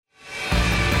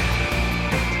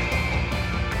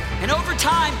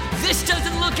time, this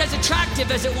doesn't look as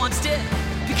attractive as it once did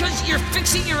because you're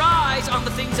fixing your eyes on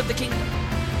the things of the kingdom.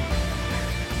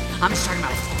 I'm just talking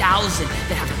about 1,000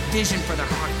 that have a vision for their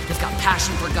heart. They've got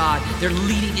passion for God. They're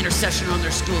leading intercession on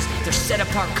their schools. They're set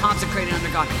apart, consecrated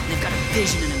under God. And they've got a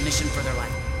vision and a mission for their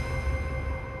life.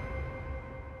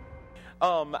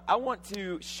 I want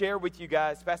to share with you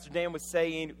guys, Pastor Dan was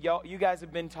saying, you guys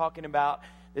have been talking about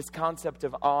this concept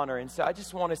of honor. And so I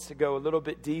just want us to go a little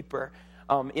bit deeper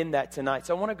in that tonight.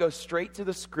 So I want to go straight to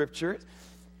the scriptures.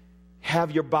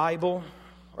 Have your Bible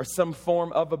or some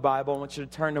form of a Bible. I want you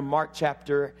to turn to Mark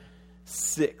chapter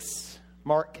 6.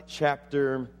 Mark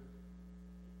chapter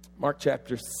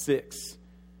 6.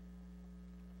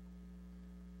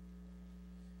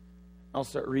 I'll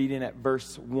start reading at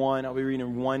verse 1. I'll be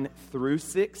reading 1 through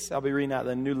 6. I'll be reading out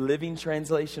the New Living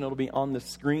Translation. It'll be on the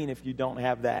screen if you don't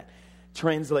have that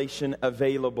translation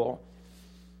available.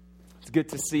 It's good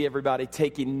to see everybody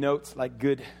taking notes like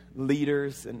good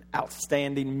leaders and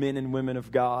outstanding men and women of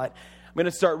God. I'm going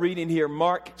to start reading here,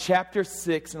 Mark chapter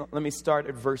 6, and let me start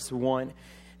at verse 1.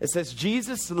 It says,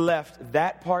 Jesus left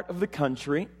that part of the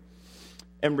country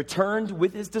and returned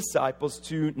with his disciples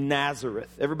to Nazareth.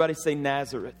 Everybody say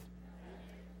Nazareth.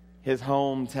 His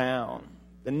hometown.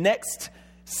 The next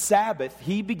Sabbath,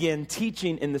 he began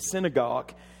teaching in the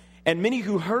synagogue, and many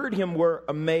who heard him were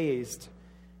amazed.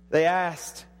 They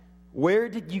asked, where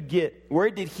did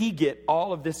he get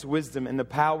all of this wisdom and the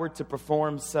power to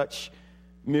perform such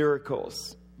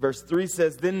miracles? Verse 3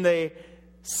 says, then they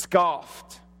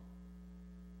scoffed.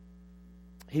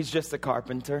 He's just a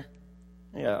carpenter,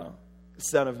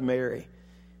 son of Mary,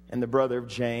 and the brother of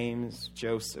James,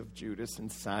 Joseph, Judas, and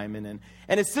Simon.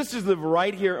 And his sisters live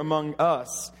right here among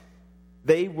us.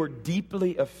 They were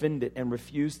deeply offended and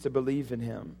refused to believe in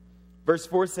him. Verse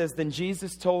 4 says, then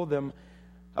Jesus told them,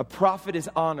 a prophet is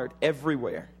honored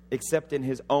everywhere except in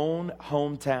his own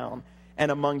hometown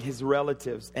and among his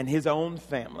relatives and his own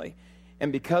family.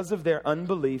 And because of their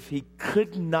unbelief, he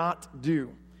could not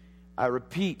do, I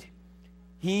repeat,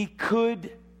 he could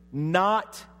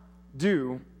not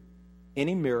do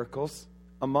any miracles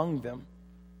among them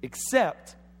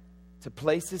except to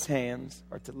place his hands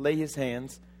or to lay his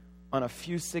hands on a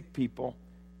few sick people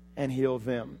and heal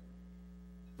them.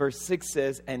 Verse 6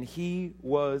 says, and he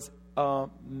was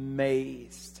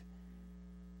amazed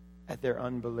at their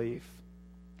unbelief.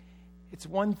 It's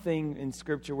one thing in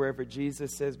Scripture wherever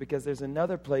Jesus says, because there's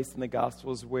another place in the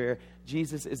Gospels where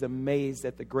Jesus is amazed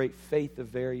at the great faith of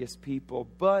various people,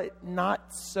 but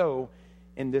not so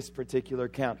in this particular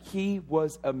account. He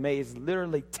was amazed,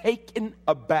 literally taken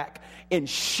aback, in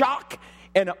shock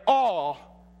and awe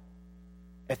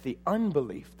at the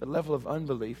unbelief, the level of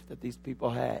unbelief that these people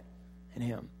had in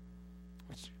him.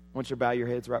 I want you to bow your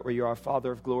heads right where you are.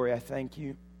 Father of glory, I thank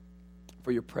you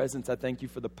for your presence. I thank you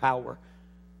for the power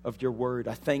of your word.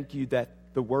 I thank you that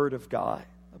the word of God,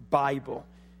 the Bible,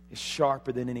 is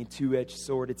sharper than any two-edged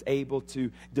sword. It's able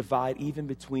to divide even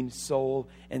between soul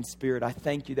and spirit. I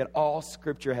thank you that all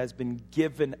Scripture has been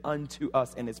given unto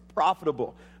us and is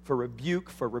profitable for rebuke,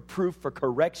 for reproof, for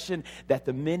correction, that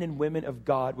the men and women of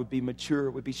God would be mature,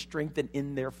 would be strengthened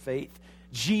in their faith.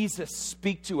 Jesus,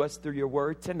 speak to us through your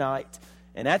word tonight.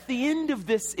 And at the end of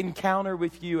this encounter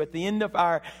with you, at the end of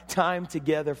our time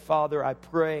together, Father, I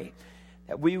pray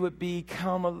that we would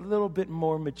become a little bit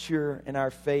more mature in our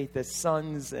faith as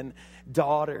sons and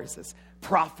daughters, as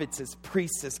prophets, as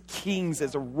priests, as kings,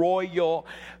 as royal,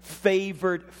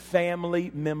 favored family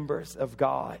members of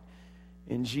God.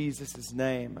 In Jesus'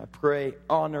 name, I pray,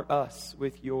 honor us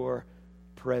with your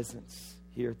presence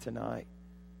here tonight.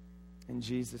 In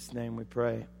Jesus' name we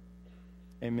pray.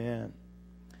 Amen.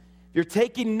 If you're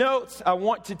taking notes, I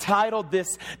want to title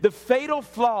this, The Fatal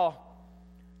Flaw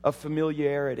of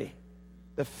Familiarity.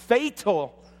 The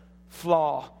fatal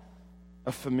flaw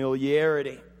of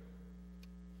familiarity.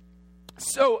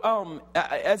 So,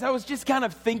 as I was just kind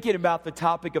of thinking about the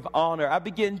topic of honor, I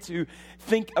began to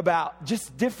think about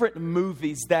just different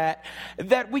movies that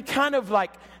we kind of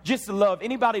like just love.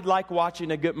 Anybody like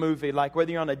watching a good movie, like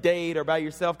whether you're on a date or by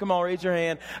yourself? Come on, raise your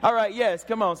hand. All right, yes,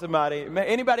 come on, somebody.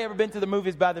 Anybody ever been to the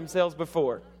movies by themselves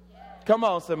before? Come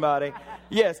on, somebody.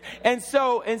 Yes. And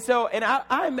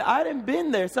I hadn't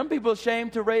been there. Some people are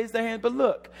ashamed to raise their hand. But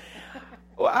look,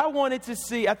 Well, I wanted to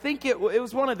see, I think it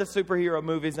was one of the superhero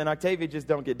movies, and Octavia just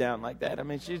don't get down like that. I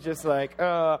mean, she's just like,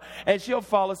 and she'll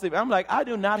fall asleep. I'm like, I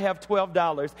do not have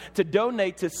 $12 to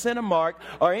donate to Cinemark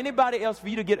or anybody else for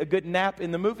you to get a good nap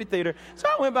in the movie theater. So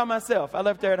I went by myself. I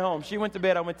left her at home. She went to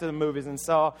bed. I went to the movies and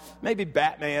saw maybe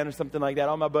Batman or something like that.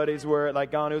 All my buddies were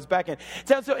like gone. It was back in.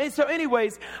 So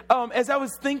anyways, as I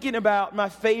was thinking about my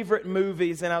favorite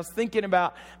movies, and I was thinking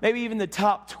about maybe even the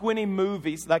top 20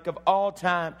 movies like of all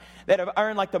time that have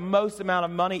earned like the most amount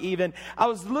of money even, I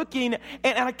was looking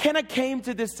and I kind of came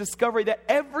to this discovery that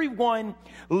everyone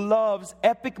loves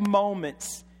epic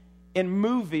moments in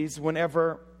movies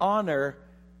whenever honor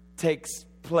takes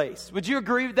place. Would you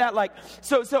agree with that? Like,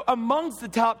 so amongst the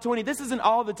top 20, this isn't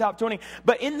all the top 20,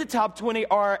 but in the top 20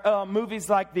 are movies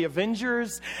like The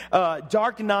Avengers,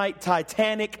 Dark Knight,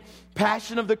 Titanic,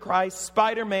 Passion of the Christ,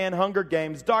 Spider-Man, Hunger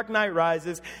Games, Dark Knight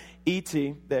Rises,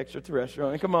 E.T., the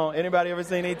extraterrestrial. And come on, anybody ever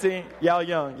seen E.T.? Y'all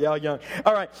young.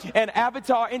 All right, and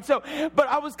Avatar. And so, but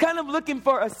I was kind of looking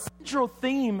for a central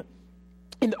theme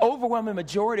in the overwhelming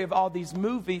majority of all these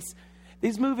movies.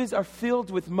 These movies are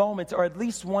filled with moments, or at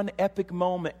least one epic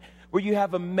moment, where you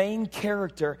have a main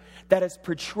character that is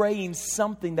portraying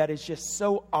something that is just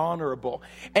so honorable.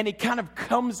 And it kind of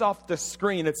comes off the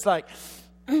screen. It's like,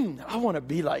 I want to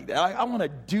be like that. I want to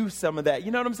do some of that.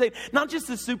 You know what I'm saying? Not just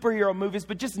the superhero movies,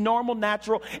 but just normal,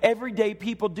 natural, everyday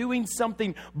people doing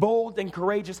something bold and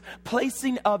courageous,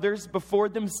 placing others before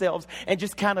themselves and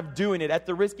just kind of doing it at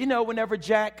the risk. You know, whenever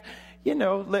Jack...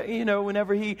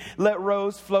 whenever he let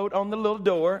Rose float on the little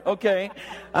door, okay?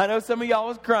 I know some of y'all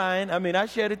was crying. I mean, I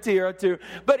shed a tear or two.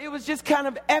 But it was just kind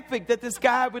of epic that this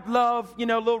guy would love,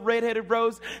 little redheaded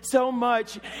Rose so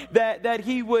much that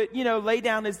he would, lay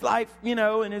down his life,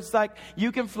 and it's like,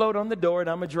 you can float on the door and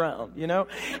I'm going to drown,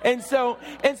 And so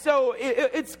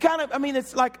it's kind of,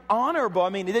 it's like honorable. I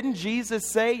mean, didn't Jesus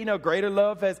say, greater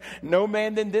love has no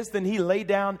man than this, than he laid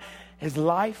down his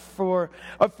life for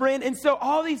a friend? And so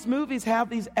all these movies have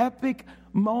these epic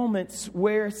moments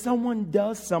where someone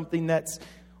does something that's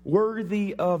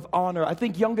worthy of honor. I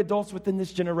think young adults within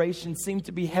this generation seem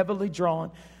to be heavily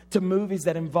drawn to movies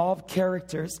that involve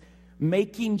characters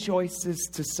making choices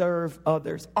to serve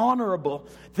others, honorable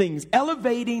things,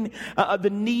 elevating the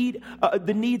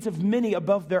needs of many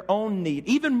above their own need.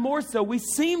 Even more so, we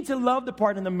seem to love the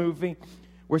part in the movie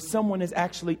where someone is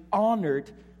actually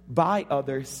honored by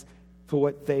others for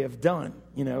what they have done,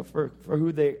 for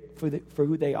who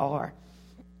they are.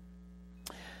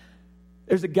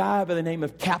 There's a guy by the name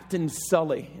of Captain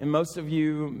Sully, and most of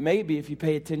you, maybe if you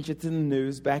pay attention to the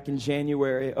news, back in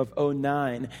January of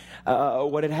 2009,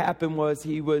 what had happened was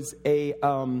he was a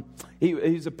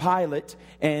pilot,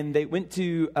 and they went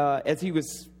to as he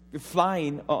was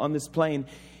flying on this plane.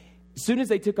 As soon as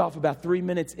they took off, about 3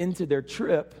 minutes into their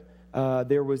trip,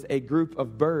 there was a group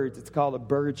of birds. It's called a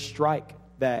bird strike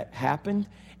that happened.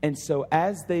 And so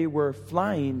as they were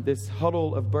flying, this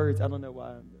huddle of birds, I don't know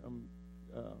why I'm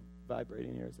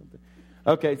vibrating here or something.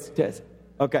 Okay, it's test.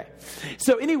 Okay.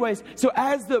 So anyways, so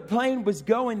as the plane was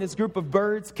going, this group of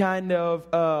birds kind of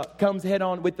comes head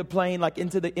on with the plane, like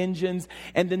into the engines,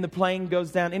 and then the plane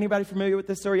goes down. Anybody familiar with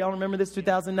this story? Y'all remember this,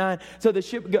 2009? So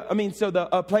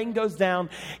the plane goes down.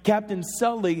 Captain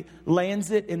Sully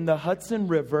lands it in the Hudson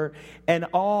River, and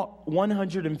all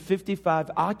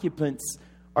 155 occupants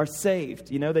are saved.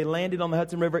 They landed on the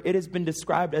Hudson River. It has been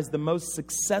described as the most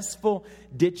successful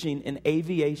ditching in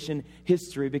aviation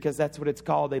history, because that's what it's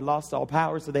called. They lost all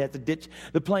power, so they had to ditch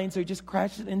the plane. So he just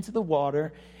crashed it into the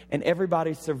water, and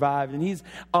everybody survived. And he's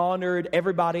honored.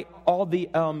 Everybody, all the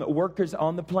workers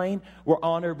on the plane were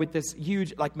honored with this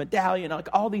huge medallion,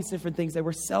 all these different things. They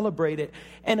were celebrated.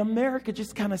 And America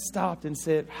just kind of stopped and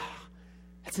said,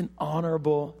 that's an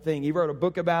honorable thing. He wrote a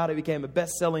book about it, became a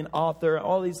best-selling author,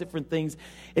 all these different things.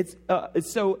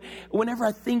 So whenever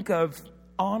I think of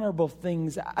honorable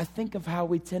things, I think of how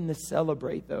we tend to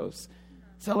celebrate those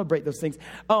things.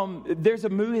 There's a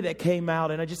movie that came out,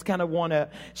 and I just kind of want to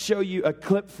show you a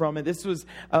clip from it. This was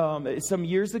some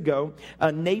years ago.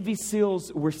 Navy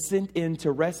SEALs were sent in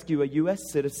to rescue a U.S.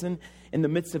 citizen in the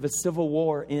midst of a civil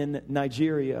war in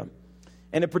Nigeria.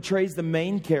 And it portrays the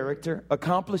main character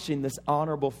accomplishing this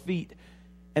honorable feat.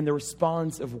 And the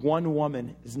response of one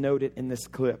woman is noted in this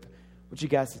clip. I want you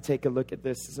guys to take a look at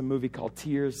this. It's a movie called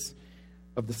Tears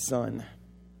of the Sun.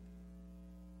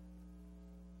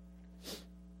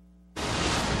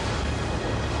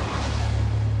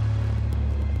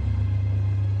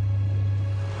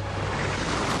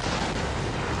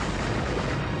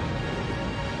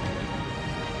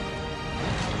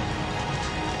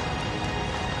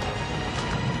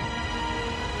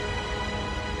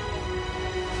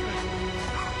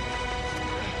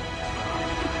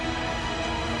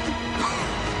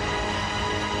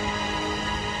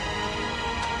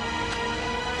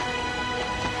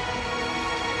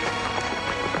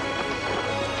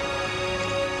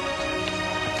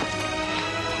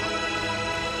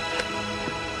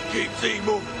 Keep Z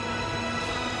moving.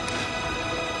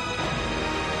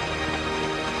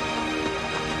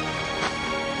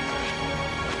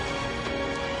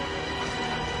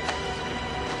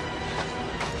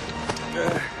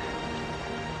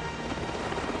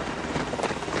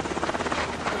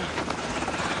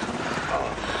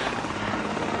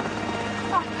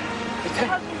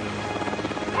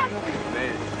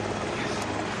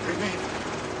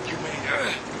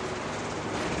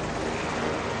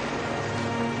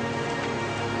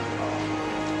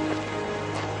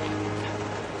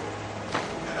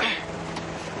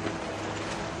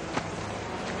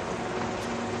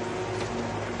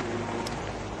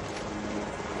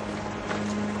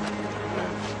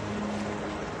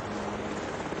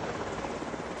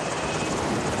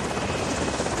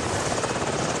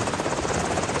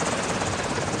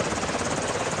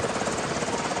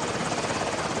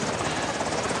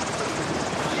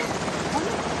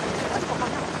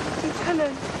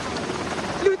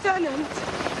 Lieutenant.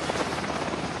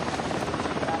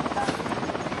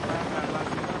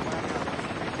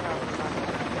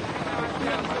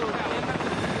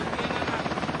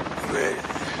 Ready?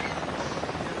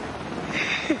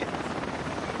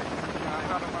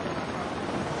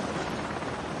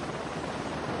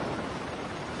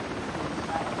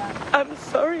 I'm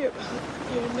sorry about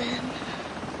your man.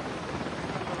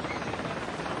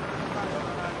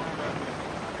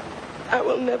 I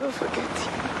will never forget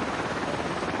you.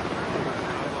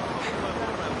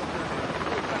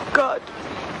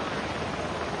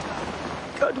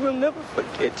 God will never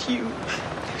forget you,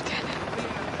 Lieutenant.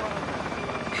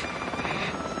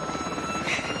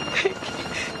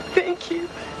 Thank you.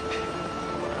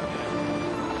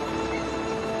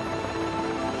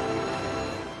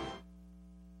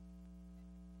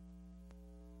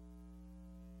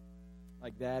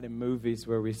 Like that in movies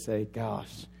where we say,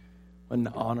 gosh, what an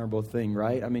honorable thing,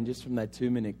 right? I mean, just from that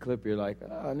 2-minute clip, you're like,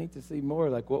 oh, I need to see more.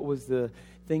 Like, what was the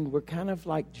thing? We're kind of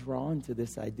like drawn to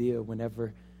this idea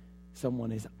whenever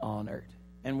someone is honored.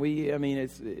 And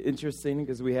it's interesting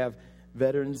because we have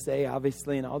Veterans Day,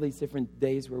 obviously, and all these different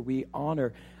days where we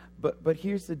honor. But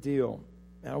here's the deal.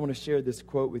 And I want to share this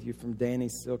quote with you from Danny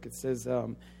Silk. It says,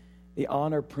 the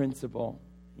honor principle.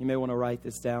 You may want to write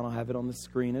this down. I'll have it on the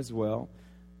screen as well.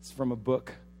 It's from a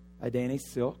book by Danny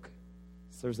Silk.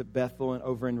 Serves at Bethel and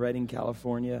over in Redding,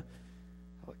 California.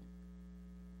 It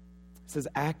says,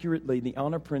 the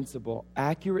honor principle,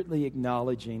 accurately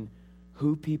acknowledging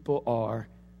who people are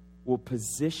will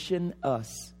position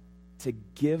us to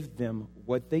give them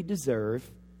what they deserve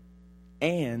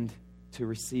and to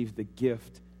receive the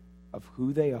gift of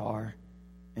who they are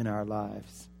in our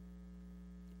lives.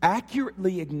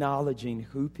 Accurately acknowledging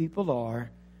who people are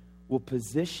will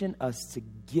position us to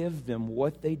give them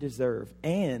what they deserve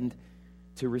and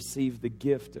to receive the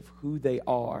gift of who they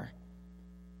are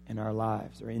in our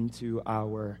lives or into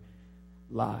our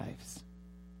lives.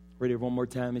 Read it one more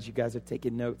time as you guys are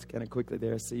taking notes kind of quickly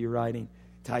there. I see you writing,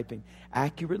 typing.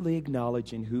 Accurately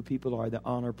acknowledging who people are, the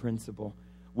honor principle,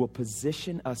 will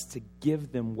position us to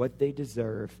give them what they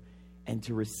deserve and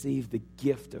to receive the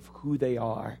gift of who they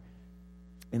are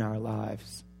in our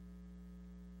lives.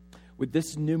 With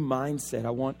this new mindset, I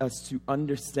want us to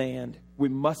understand, we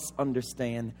must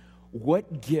understand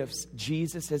what gifts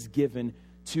Jesus has given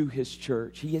to his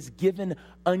church. He has given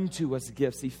unto us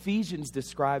gifts. Ephesians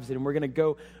describes it, and we're going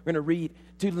to read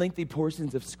 2 lengthy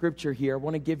portions of scripture here. I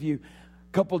want to give you a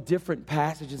couple different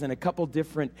passages and a couple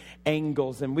different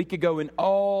angles, and we could go in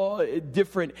all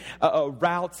different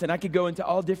routes, and I could go into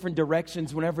all different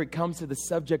directions whenever it comes to the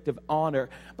subject of honor.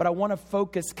 But I want to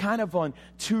focus kind of on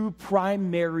two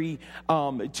primary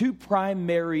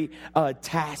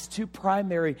tasks, two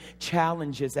primary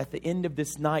challenges at the end of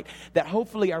this night that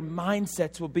hopefully our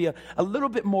mindsets will be a little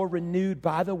bit more renewed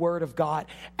by the Word of God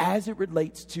as it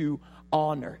relates to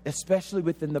honor, especially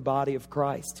within the body of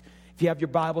Christ. If you have your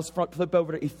Bibles, flip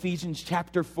over to Ephesians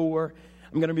chapter 4.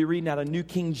 I'm going to be reading out of New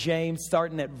King James,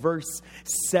 starting at verse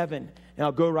 7. And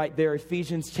I'll go right there.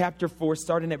 Ephesians chapter 4,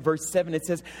 starting at verse 7. It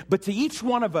says, "But to each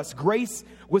one of us grace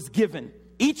was given."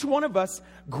 Each one of us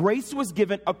grace was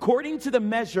given according to the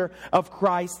measure of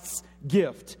Christ's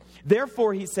gift.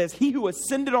 Therefore, he says, "He who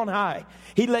ascended on high,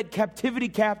 he led captivity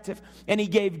captive, and he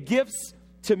gave gifts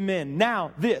to men."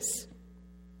 Now, this,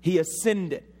 he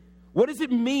ascended. What does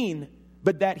it mean?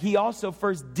 But that he also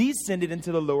first descended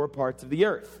into the lower parts of the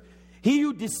earth. He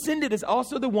who descended is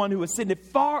also the one who ascended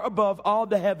far above all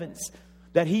the heavens,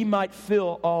 that he might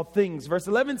fill all things. Verse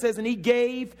 11 says, and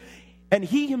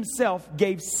he himself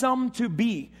gave some to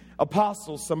be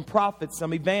apostles, some prophets,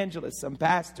 some evangelists, some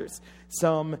pastors,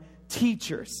 some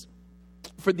teachers,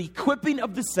 for the equipping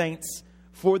of the saints,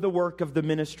 for the work of the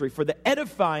ministry, for the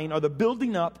edifying or the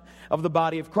building up of the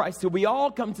body of Christ, till we all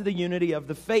come to the unity of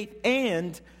the faith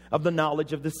and of the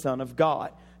knowledge of the Son of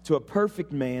God, to a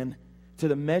perfect man, to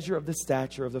the measure of the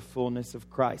stature of the fullness of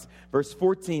Christ. Verse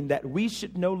 14, that we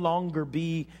should no longer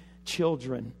be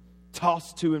children,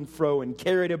 tossed to and fro and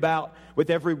carried about with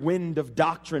every wind of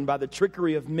doctrine by the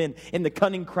trickery of men in the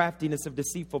cunning craftiness of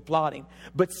deceitful plotting,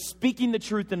 but speaking the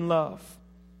truth in love,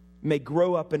 may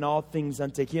grow up in all things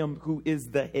unto him who is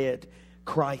the head,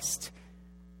 Christ,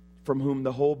 from whom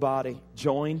the whole body,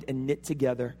 joined and knit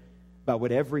together by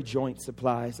what every joint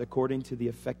supplies, according to the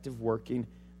effective working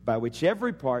by which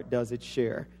every part does its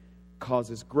share,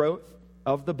 causes growth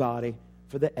of the body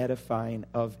for the edifying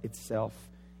of itself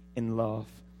in love.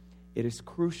 It is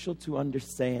crucial to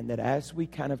understand that as we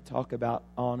kind of talk about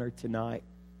honor tonight,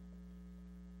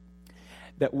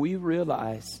 that we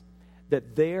realize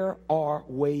that there are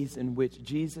ways in which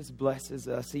Jesus blesses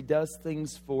us. He does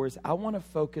things for us. I want to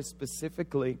focus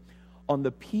specifically on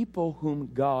the people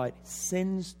whom God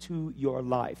sends to your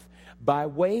life by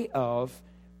way of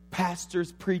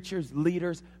pastors, preachers,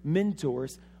 leaders,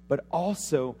 mentors, but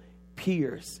also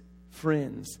peers,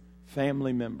 friends,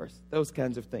 family members, those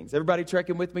kinds of things. Everybody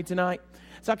trekking with me tonight?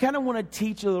 So I kind of want to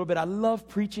teach a little bit. I love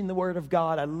preaching the Word of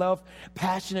God. I love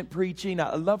passionate preaching.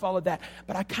 I love all of that.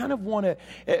 But I kind of want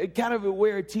to kind of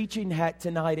wear a teaching hat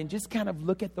tonight and just kind of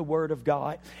look at the Word of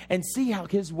God and see how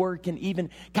His Word can even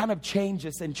kind of change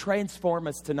us and transform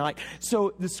us tonight.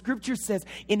 So the Scripture says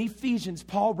in Ephesians,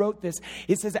 Paul wrote this.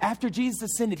 It says after Jesus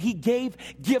ascended, He gave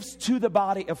gifts to the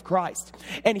body of Christ.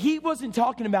 And He wasn't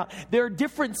talking about, there are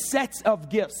different sets of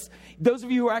gifts. Those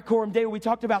of you who are at Coram Deo, we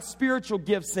talked about spiritual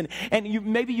gifts, and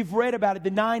maybe you've read about it,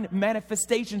 the 9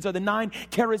 manifestations or the 9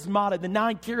 charismata, the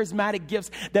 9 charismatic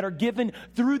gifts that are given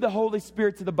through the Holy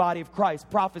Spirit to the body of Christ.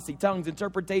 Prophecy, tongues,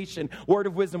 interpretation, word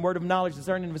of wisdom, word of knowledge,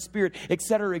 discerning of the Spirit,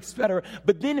 etc., etc.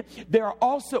 But then there are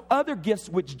also other gifts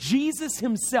which Jesus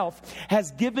Himself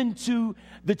has given to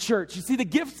the church. You see, the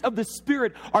gifts of the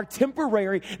Spirit are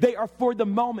temporary. They are for the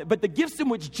moment. But the gifts in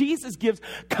which Jesus gives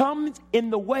comes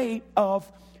in the way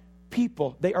of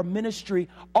people. They are ministry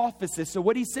offices. So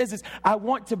what He says is, I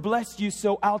want to bless you,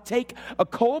 so I'll take a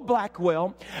Cole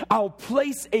Blackwell, I'll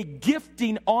place a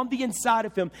gifting on the inside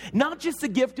of him, not just a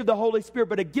gift of the Holy Spirit,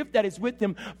 but a gift that is with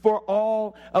him for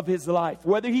all of his life.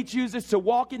 Whether he chooses to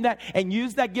walk in that and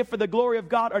use that gift for the glory of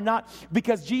God or not,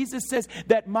 because Jesus says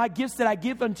that my gifts that I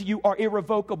give unto you are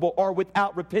irrevocable or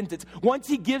without repentance. Once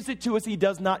He gives it to us, He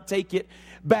does not take it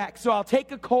back. So I'll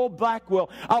take a Cole Blackwell,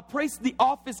 I'll place the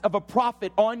office of a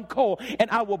prophet on Cole, and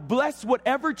I will bless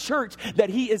whatever church that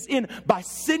he is in by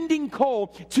sending Cole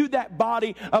to that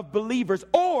body of believers.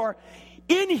 Or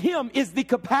in him is the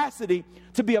capacity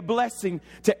to be a blessing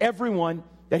to everyone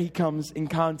that he comes in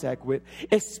contact with,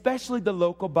 especially the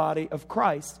local body of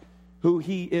Christ who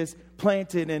he is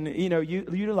planted and,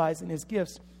 utilizing his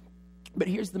gifts. But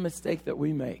here's the mistake that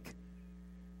we make.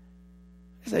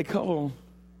 I say, Cole,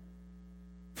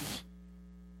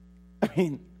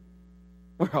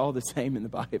 we're all the same in the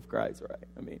body of Christ,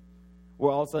 right?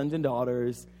 We're all sons and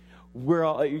daughters. We're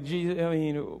all,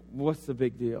 what's the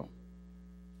big deal?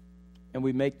 And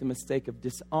we make the mistake of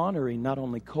dishonoring not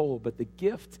only Cole, but the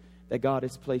gift that God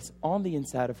has placed on the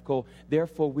inside of Cole.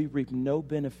 Therefore, we reap no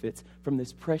benefits from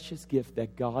this precious gift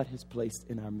that God has placed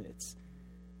in our midst.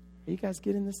 Are you guys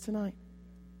getting this tonight?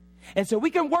 And so we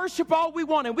can worship all we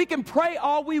want and we can pray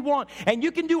all we want and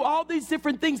you can do all these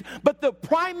different things. But the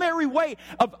primary way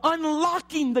of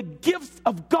unlocking the gifts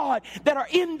of God that are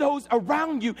in those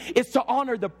around you is to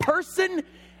honor the person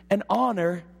and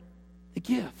honor the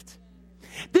gift.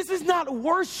 This is not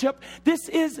worship. This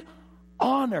is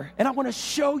honor. And I want to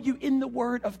show you in the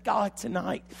Word of God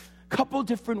tonight a couple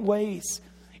different ways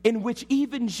in which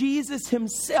even Jesus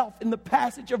Himself, in the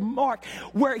passage of Mark,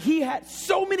 where He had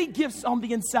so many gifts on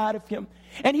the inside of Him,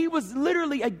 and He was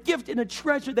literally a gift and a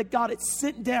treasure that God had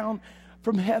sent down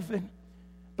from heaven.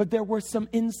 But there were some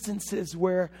instances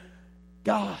where,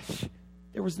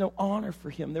 there was no honor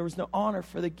for Him. There was no honor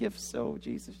for the gifts. So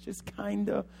Jesus just kind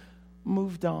of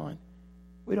moved on.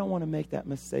 We don't want to make that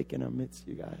mistake in our midst,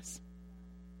 you guys.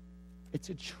 It's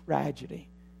a tragedy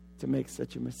to make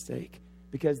such a mistake,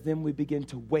 because then we begin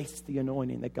to waste the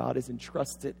anointing that God has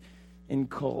entrusted in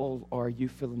Cole, or you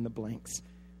fill in the blanks,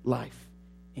 life,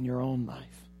 in your own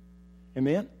life.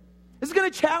 Amen? This is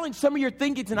going to challenge some of your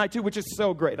thinking tonight too, which is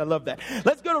so great. I love that.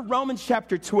 Let's go to Romans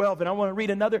chapter 12, and I want to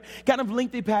read another kind of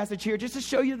lengthy passage here just to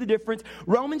show you the difference.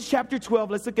 Romans chapter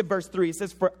 12, let's look at verse 3. It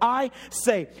says, for I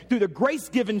say, through the grace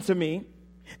given to me,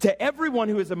 to everyone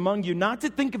who is among you, not to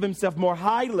think of himself more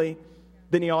highly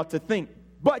than he ought to think,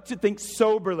 but to think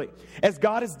soberly, as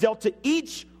God has dealt to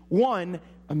each one,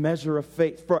 a measure of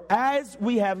faith. For as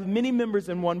we have many members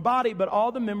in one body, but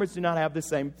all the members do not have the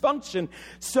same function,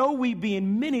 so we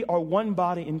being many are one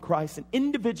body in Christ and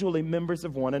individually members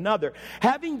of one another.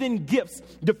 Having then gifts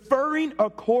differing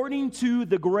according to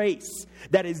the grace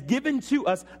that is given to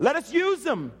us, let us use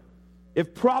them.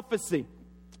 If prophecy,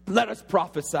 let us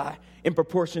prophesy in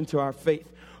proportion to our faith.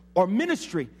 Or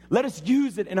ministry, let us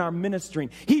use it in our ministering.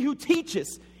 He who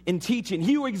teaches in teaching,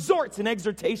 he who exhorts in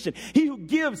exhortation, he who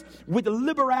gives with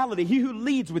liberality, he who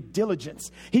leads with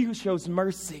diligence, he who shows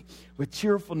mercy with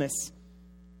cheerfulness.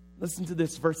 Listen to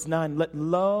this, verse 9. Let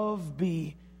love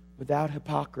be without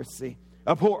hypocrisy.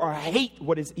 Abhor or hate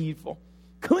what is evil.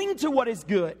 Cling to what is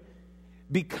good.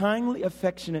 Be kindly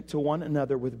affectionate to one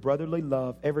another with brotherly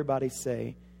love. Everybody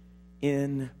say,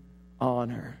 in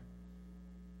honor.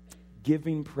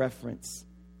 Giving preference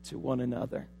to one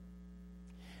another.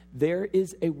 There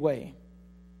is a way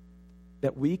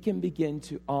that we can begin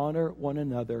to honor one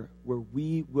another where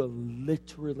we will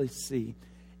literally see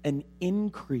an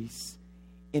increase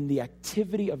in the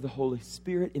activity of the Holy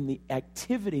Spirit, in the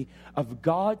activity of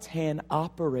God's hand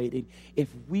operating, if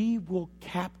we will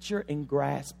capture and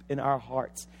grasp in our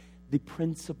hearts the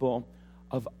principle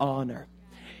of honor.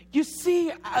 You see,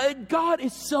 God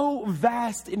is so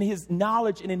vast in His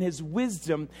knowledge and in His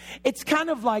wisdom. It's kind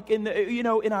of like in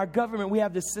our government, we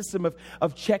have this system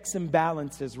of checks and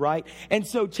balances, right? And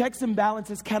so checks and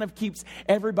balances kind of keeps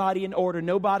everybody in order.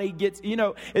 Nobody gets,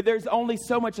 there's only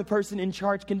so much a person in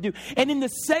charge can do. And in the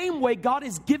same way, God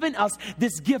has given us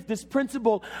this gift, this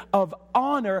principle of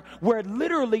honor, where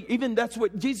literally, even that's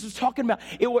what Jesus was talking about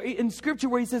in Scripture,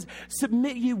 where He says,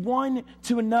 submit ye one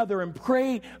to another and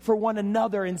pray for one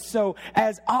another. And so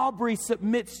as Aubrey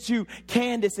submits to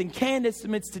Candace, and Candace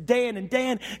submits to Dan, and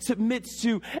Dan submits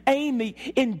to Amy,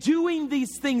 in doing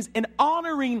these things and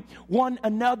honoring one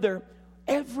another,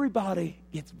 everybody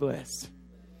gets blessed.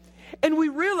 And we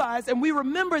realize and we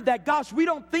remember that, gosh, we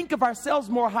don't think of ourselves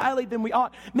more highly than we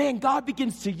ought. Man, God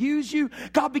begins to use you.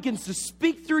 God begins to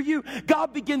speak through you.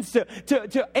 God begins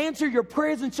to answer your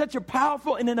prayers in such a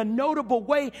powerful and in a notable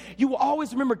way. You will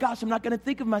always remember, gosh, I'm not going to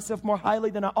think of myself more highly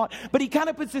than I ought. But He kind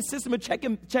of puts this system of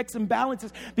checks and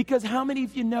balances, because how many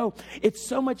of you know it's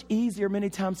so much easier many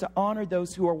times to honor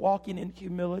those who are walking in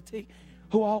humility,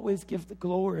 who always give the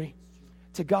glory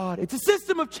to God. It's a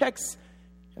system of checks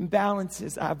and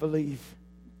balances, I believe.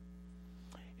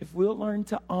 If we'll learn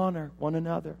to honor one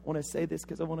another, I want to say this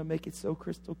because I want to make it so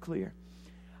crystal clear.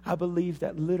 I believe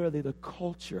that literally the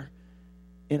culture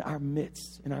in our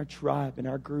midst, in our tribe, in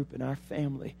our group, in our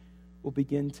family will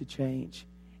begin to change.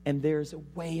 And there's a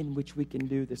way in which we can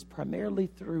do this, primarily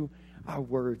through our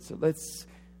words. So let's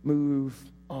move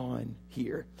on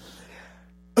here.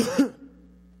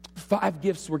 5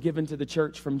 gifts were given to the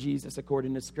church from Jesus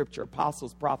according to Scripture: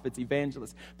 apostles, prophets,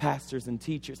 evangelists, pastors, and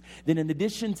teachers. Then in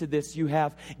addition to this, you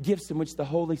have gifts in which the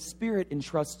Holy Spirit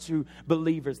entrusts to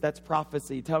believers. That's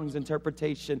prophecy, tongues,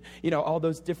 interpretation, all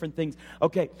those different things.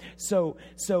 Okay, so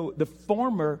the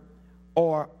former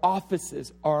are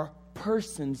offices, are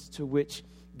persons to which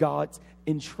God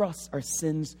entrusts or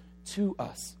sends to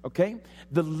us, okay?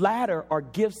 The latter are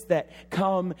gifts that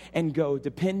come and go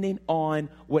depending on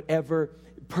whatever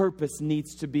purpose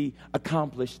needs to be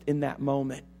accomplished in that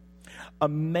moment. A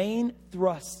main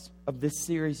thrust of this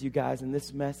series, you guys, and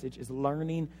this message is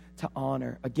learning to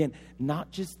honor. Again, not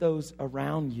just those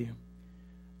around you,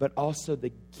 but also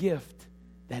the gift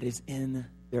that is in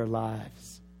their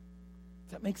lives.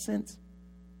 Does that make sense?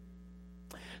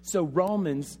 So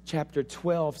Romans chapter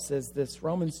 12 says this.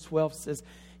 Romans 12 says,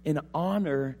 in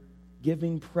honor,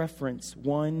 giving preference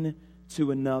one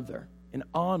to another. In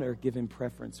honor, giving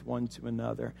preference one to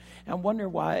another. And I wonder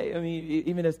why,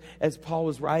 even as Paul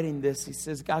was writing this, he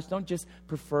says, gosh, don't just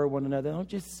prefer one another. Don't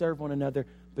just serve one another,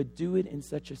 but do it in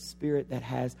such a spirit that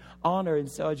has honor. And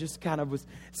so I just kind of was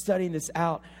studying this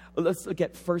out. Let's look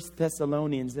at 1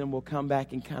 Thessalonians, then we'll come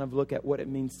back and kind of look at what it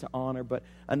means to honor. But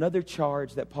another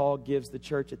charge that Paul gives the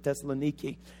church at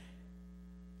Thessaloniki,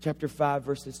 chapter 5,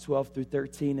 verses 12 through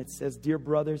 13, it says, dear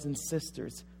brothers and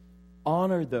sisters,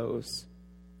 honor those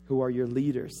who are your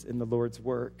leaders in the Lord's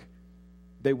work.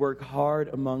 They work hard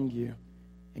among you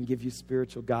and give you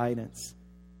spiritual guidance.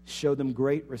 Show them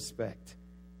great respect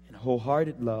and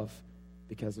wholehearted love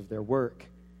because of their work,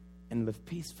 and live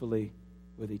peacefully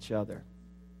with each other.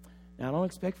 Now, I don't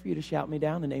expect for you to shout me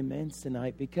down in amens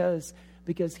tonight, because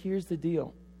here's the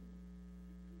deal.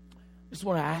 I just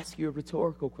want to ask you a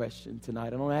rhetorical question tonight.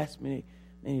 I don't ask many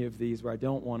of these where I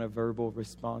don't want a verbal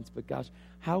response, but gosh,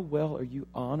 how well are you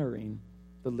honoring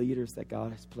the leaders that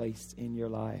God has placed in your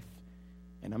life?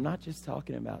 And I'm not just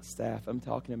talking about staff. I'm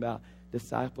talking about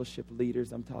discipleship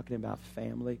leaders. I'm talking about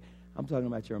family. I'm talking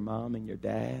about your mom and your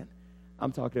dad.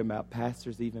 I'm talking about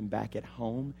pastors even back at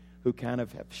home who kind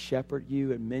of have shepherded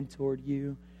you and mentored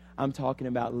you. I'm talking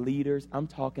about leaders. I'm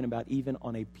talking about even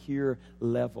on a peer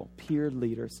level, peer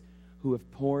leaders who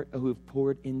have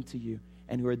poured into you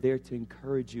and who are there to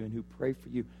encourage you and who pray for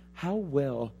you. How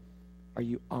well are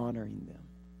you honoring them?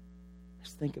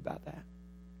 Just think about that.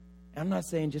 I'm not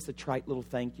saying just a trite little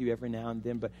thank you every now and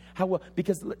then, but how well,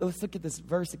 because let's look at this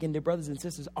verse again, dear brothers and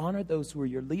sisters. Honor those who are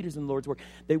your leaders in the Lord's work.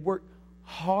 They work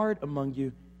hard among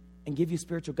you and give you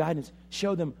spiritual guidance.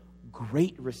 Show them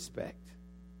great respect,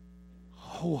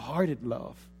 wholehearted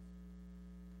love.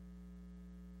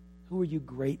 Who are you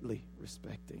greatly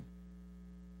respecting?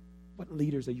 What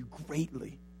leaders are you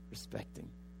greatly respecting?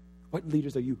 What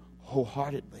leaders are you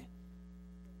wholeheartedly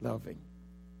loving?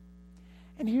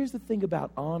 And here's the thing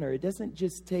about honor. It doesn't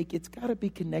just take, it's got to be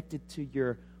connected to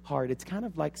your heart. It's kind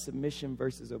of like submission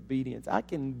versus obedience. I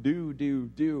can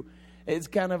do. It's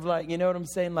kind of like, you know what I'm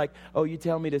saying? Like, oh, you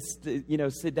tell me to,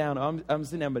 sit down. I'm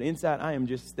sitting down, but inside I am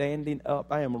just standing up.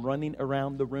 I am running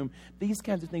around the room. These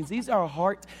kinds of things. These are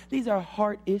heart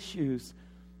issues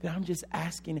that I'm just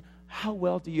asking, how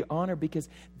well do you honor? Because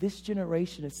this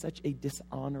generation is such a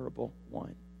dishonorable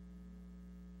one.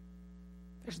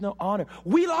 There's no honor.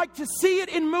 We like to see it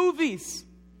in movies.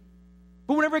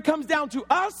 But whenever it comes down to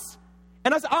us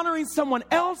and us honoring someone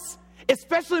else,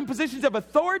 especially in positions of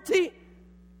authority,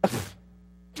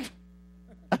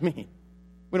 I mean,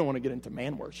 we don't want to get into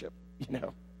man worship.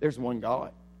 There's one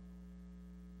God.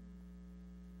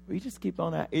 Well, you just keep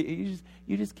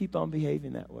on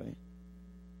behaving that way.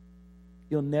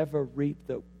 You'll never reap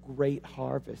the great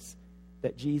harvest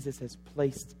that Jesus has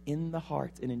placed in the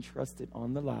hearts and entrusted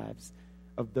on the lives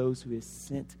of those who is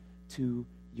sent to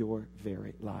your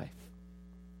very life.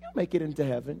 You'll make it into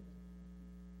heaven.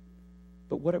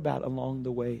 But what about along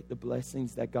the way, the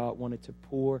blessings that God wanted to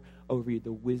pour over you,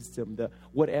 the wisdom, the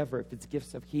whatever, if it's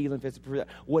gifts of healing, if it's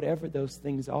whatever those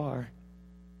things are.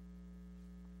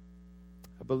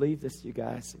 I believe this, you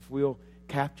guys. If we'll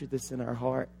capture this in our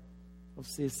heart, we'll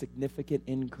see a significant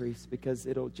increase because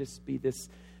it'll just be this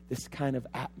kind of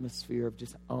atmosphere of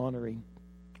just honoring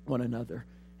one another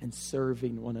and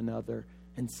serving one another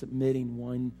and submitting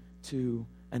one to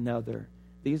another.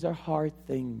 These are hard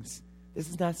things. This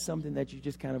is not something that you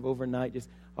just kind of overnight just,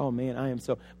 oh man, I am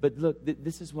so. But look,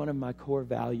 this is one of my core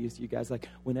values, you guys. Like,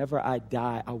 whenever I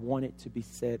die, I want it to be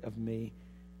said of me.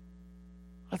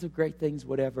 Lots of great things,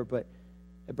 whatever, but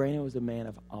Brandon was a man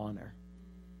of honor.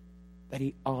 That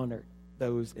he honored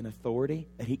those in authority,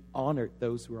 that he honored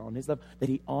those who were on his level, that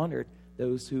he honored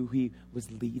those who he was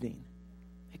leading.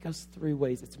 It goes three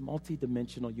ways. It's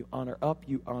multidimensional. You honor up,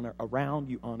 you honor around,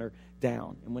 you honor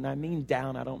down. And when I mean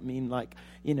down, I don't mean like,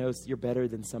 you're better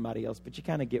than somebody else, but you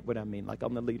kind of get what I mean, like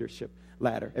on the leadership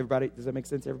ladder. Everybody, does that make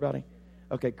sense, everybody?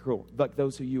 Okay, cool. Like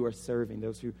those who you are serving,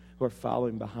 those who are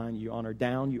following behind you, honor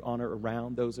down, you honor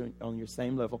around, those are on your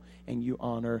same level, and you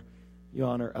honor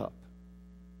up.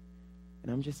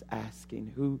 And I'm just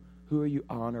asking, who are you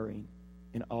honoring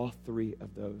in all three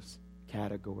of those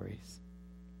categories?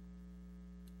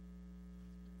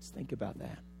 Let's think about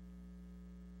that.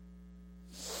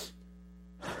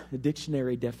 The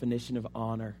dictionary definition of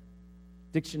honor.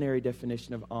 Dictionary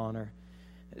definition of honor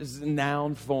is a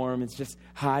noun form. It's just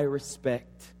high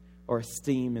respect or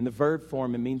esteem. In the verb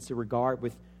form, it means to regard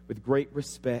with great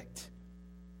respect.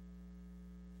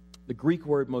 The Greek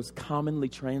word most commonly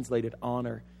translated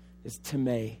honor is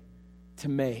timē.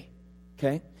 Timē,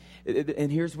 okay?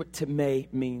 And here's what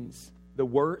timē means. The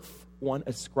worth one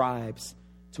ascribes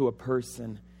to a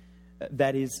person,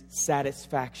 that is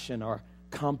satisfaction or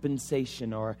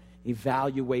compensation or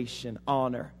evaluation,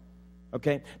 honor.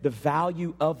 Okay? The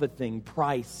value of a thing,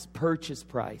 price, purchase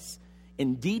price.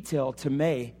 In detail,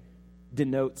 timē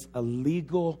denotes a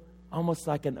legal, almost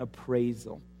like an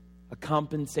appraisal, a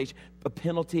compensation, a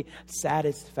penalty,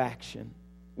 satisfaction.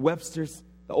 The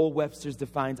old Webster's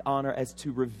defines honor as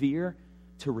to revere,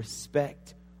 to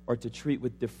respect, or to treat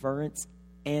with deference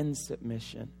and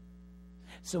submission.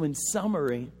 So in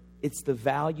summary, it's the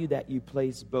value that you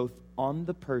place both on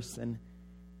the person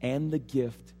and the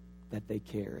gift that they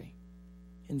carry.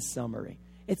 In summary,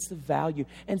 it's the value.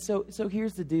 And so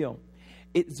here's the deal.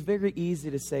 It's very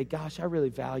easy to say, gosh, I really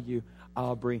value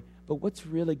Aubrey, but what's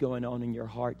really going on in your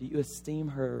heart? Do you esteem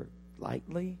her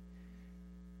lightly?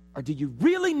 Or do you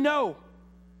really know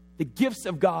the gifts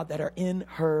of God that are in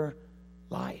her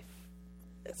life?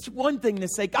 It's one thing to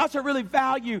say, gosh, I really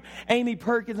value Amy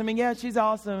Perkins. I mean, yeah, she's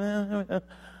awesome.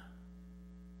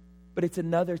 But it's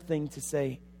another thing to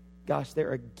say, gosh,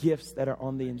 there are gifts that are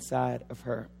on the inside of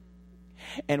her.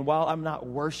 And while I'm not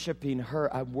worshiping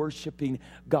her, I'm worshiping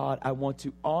God. I want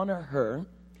to honor her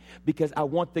because I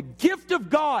want the gift of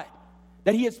God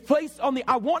that he has placed on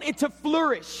I want it to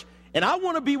flourish. And I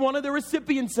want to be one of the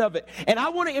recipients of it. And I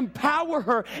want to empower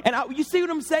her. And you see what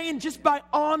I'm saying? Just by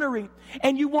honoring.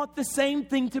 And you want the same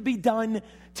thing to be done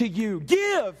to you.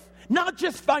 Give. Not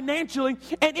just financially,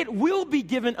 and it will be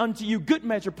given unto you. Good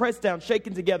measure, pressed down,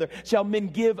 shaken together, shall men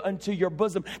give unto your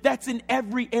bosom. That's in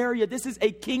every area. This is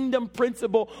a kingdom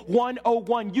principle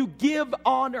 101. You give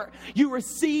honor, you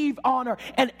receive honor,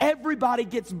 and everybody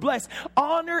gets blessed.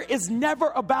 Honor is never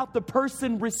about the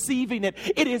person receiving it.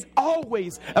 It is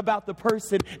always about the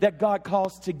person that God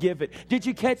calls to give it. Did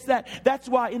you catch that? That's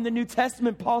why in the New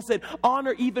Testament, Paul said,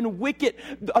 honor even wicked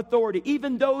authority,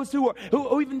 even those who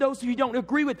you don't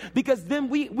agree with. Because then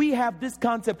we have this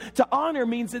concept. To honor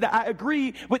means that I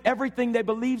agree with everything they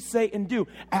believe, say, and do.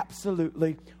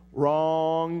 Absolutely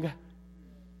wrong.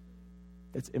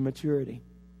 That's immaturity.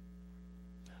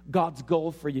 God's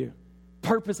goal for you.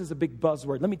 Purpose is a big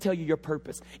buzzword. Let me tell you your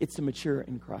purpose. It's to mature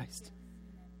in Christ.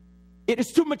 It is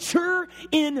to mature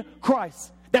in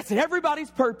Christ. That's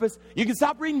everybody's purpose. You can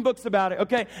stop reading books about it,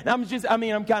 okay? I'm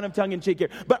kind of tongue-in-cheek here.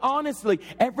 But honestly,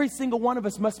 every single one of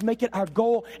us must make it our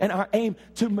goal and our aim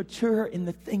to mature in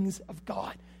the things of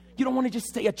God. You don't want to just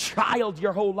stay a child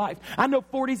your whole life. I know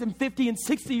 40s and 50 and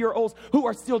 60-year-olds who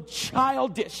are still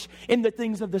childish in the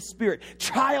things of the Spirit,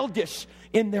 childish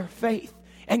in their faith.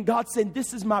 And God said,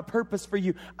 this is my purpose for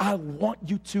you. I want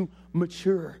you to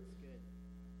mature.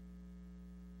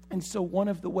 And so one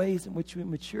of the ways in which we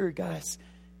mature, guys,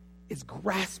 is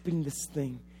grasping this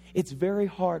thing. It's very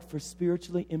hard for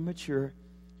spiritually immature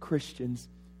Christians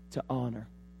to honor.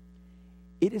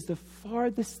 It is the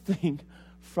farthest thing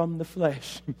from the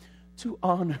flesh to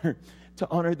honor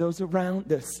those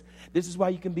around us. This is why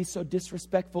you can be so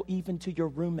disrespectful even to your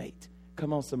roommate.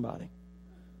 Come on, somebody.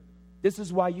 This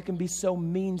is why you can be so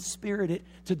mean-spirited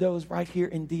to those right here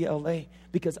in DLA,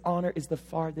 because honor is the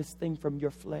farthest thing from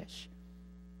your flesh.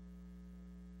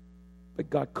 But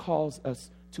God calls us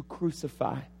to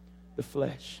crucify the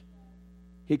flesh.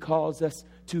 He calls us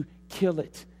to kill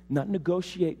it, not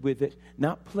negotiate with it,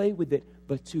 not play with it,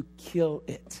 but to kill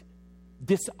it.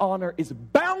 Dishonor is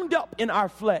bound up in our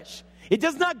flesh. It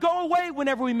does not go away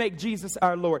whenever we make Jesus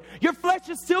our Lord. Your flesh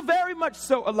is still very much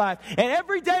so alive. And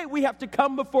every day we have to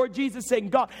come before Jesus saying,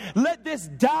 God, let this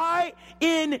die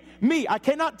in me. I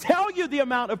cannot tell you the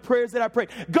amount of prayers that I pray.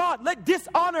 God, let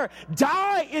dishonor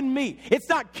die in me. It's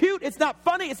not cute. It's not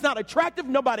funny. It's not attractive.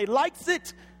 Nobody likes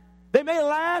it. They may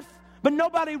laugh, but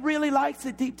nobody really likes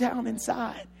it deep down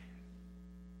inside.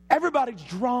 Everybody's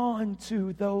drawn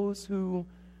to those who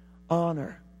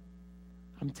honor.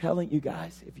 I'm telling you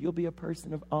guys, if you'll be a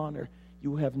person of honor, you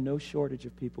will have no shortage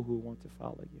of people who want to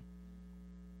follow you.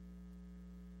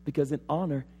 Because in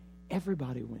honor,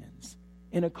 everybody wins.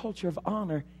 In a culture of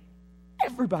honor,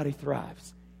 everybody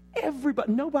thrives.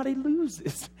 Nobody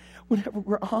loses whenever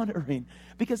we're honoring.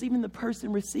 Because even the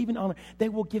person receiving honor, they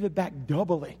will give it back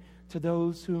doubly to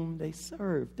those whom they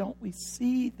serve. Don't we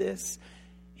see this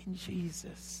in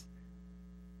Jesus?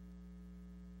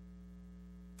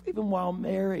 Even while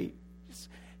Mary just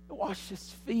washed his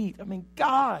feet. I mean,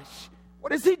 gosh,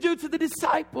 what does he do to the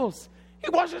disciples? He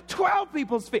washes 12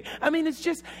 people's feet. I mean, it's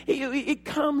just, it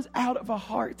comes out of a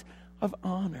heart of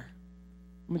honor,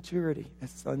 maturity as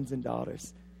sons and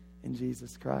daughters in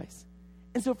Jesus Christ.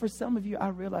 And so for some of you, I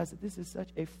realize that this is such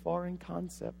a foreign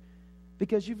concept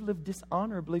because you've lived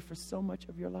dishonorably for so much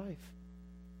of your life.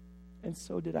 And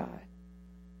so did I.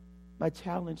 My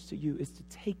challenge to you is to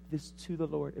take this to the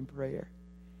Lord in prayer.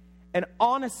 And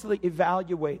honestly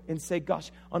evaluate and say,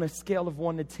 gosh, on a scale of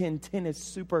 1 to 10, 10 is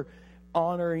super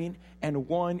honoring and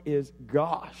 1 is,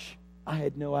 gosh, I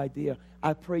had no idea.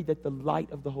 I pray that the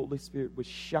light of the Holy Spirit would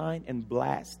shine and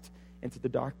blast into the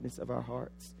darkness of our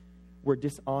hearts where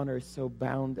dishonor is so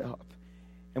bound up.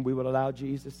 And we would allow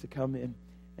Jesus to come in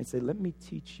and say, let me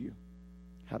teach you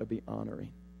how to be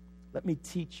honoring. Let me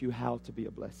teach you how to be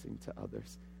a blessing to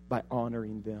others by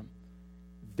honoring them.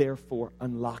 Therefore,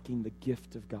 unlocking the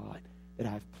gift of God that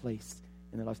I've placed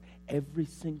in their lives. Every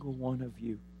single one of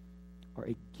you are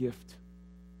a gift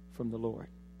from the Lord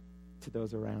to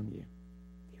those around you.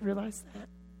 Do you realize that?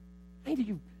 Hey, do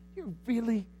you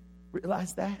really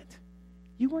realize that?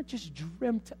 You weren't just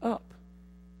dreamt up.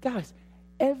 Guys,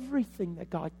 everything that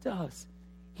God does,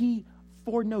 He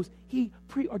foreknows. He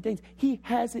preordains. He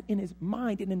has it in His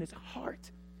mind and in His heart.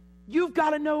 You've got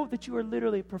to know that you are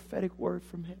literally a prophetic word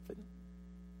from heaven.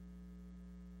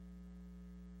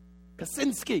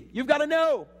 Kaczynski, you've got to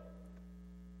know.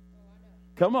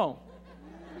 Come on.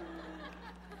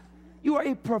 You are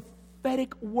a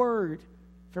prophetic word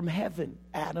from heaven,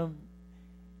 Adam.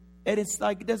 And it's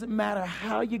like, it doesn't matter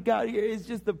how you got here. It's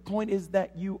just the point is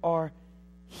that you are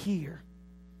here.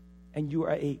 And you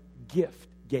are a gift,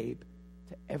 Gabe,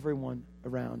 to everyone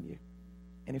around you.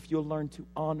 And if you'll learn to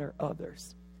honor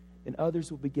others, then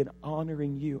others will begin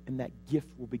honoring you, and that gift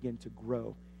will begin to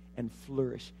grow and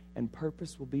flourish. And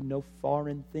purpose will be no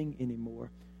foreign thing anymore.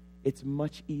 It's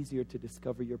much easier to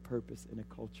discover your purpose in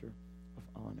a culture of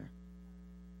honor,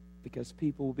 because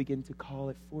people will begin to call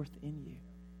it forth in you.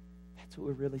 That's what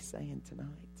we're really saying tonight.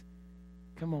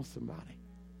 Come on, somebody.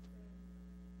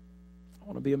 I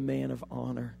want to be a man of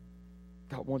honor.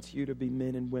 God wants you to be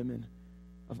men and women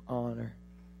of honor.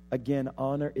 Again,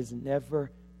 honor is never,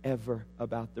 ever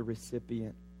about the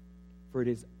recipient, for it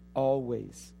is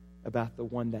always about the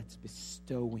one that's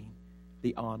bestowing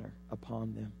the honor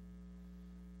upon them.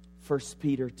 1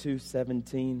 Peter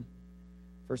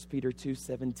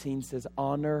 2:17 says,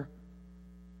 honor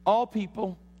all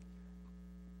people,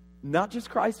 not just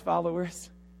Christ followers,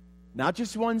 not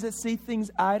just ones that see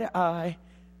things eye to eye,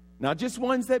 not just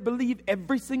ones that believe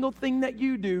every single thing that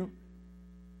you do.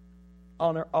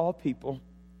 Honor all people,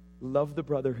 love the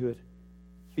brotherhood,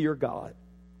 fear God,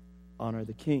 honor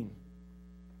the king.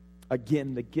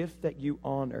 Again, the gift that you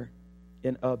honor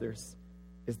in others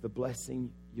is the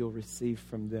blessing you'll receive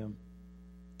from them.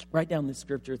 Write down the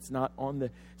scripture. It's not on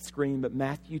the screen, but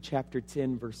Matthew chapter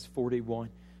 10, verse 41.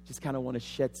 Just kind of want to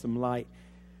shed some light.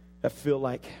 I feel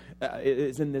like it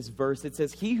is in this verse. It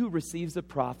says, he who receives a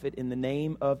prophet in the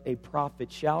name of a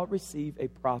prophet shall receive a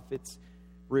prophet's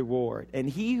reward. And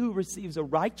he who receives a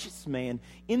righteous man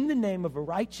in the name of a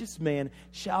righteous man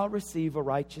shall receive a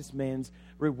righteous man's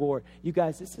reward. You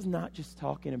guys, this is not just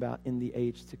talking about in the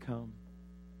age to come.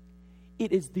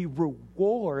 It is the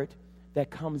reward that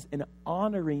comes in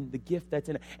honoring the gift that's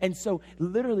in it. And so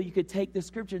literally you could take the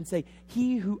scripture and say,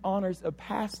 he who honors a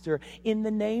pastor in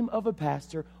the name of a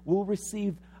pastor will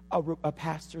receive a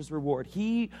pastor's reward.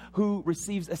 He who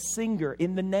receives a singer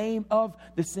in the name of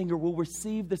the singer will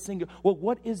receive the singer. Well,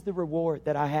 what is the reward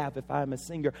that I have if I'm a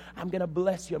singer? I'm going to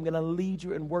bless you. I'm going to lead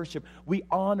you in worship. We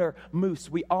honor Moose.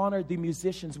 We honor the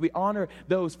musicians. We honor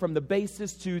those from the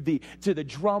bassist to the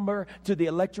drummer to the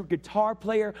electric guitar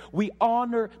player. We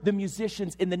honor the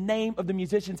musicians in the name of the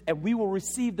musicians, and we will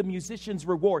receive the musician's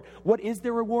reward. What is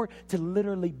their reward? To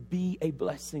literally be a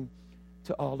blessing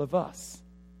to all of us.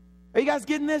 Are you guys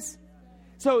getting this?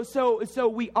 So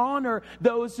we honor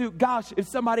those who, gosh, if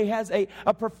somebody has a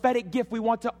prophetic gift, we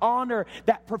want to honor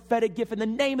that prophetic gift in the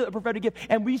name of the prophetic gift,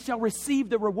 and we shall receive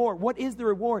the reward. What is the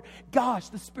reward? Gosh,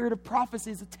 the spirit of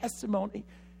prophecy is a testimony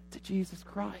to Jesus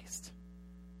Christ.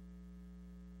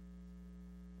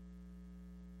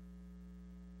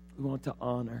 We want to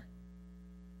honor.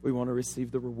 We want to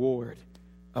receive the reward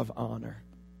of honor,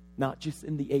 not just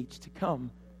in the age to come,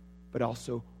 but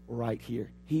also right here.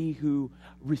 He who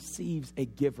receives a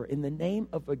giver in the name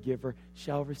of a giver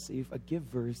shall receive a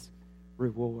giver's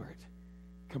reward.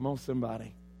 Come on,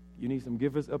 somebody. You need some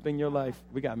givers up in your life.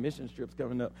 We got mission trips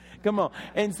coming up. Come on.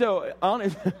 And so,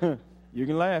 honest, you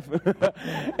can laugh.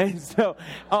 And so,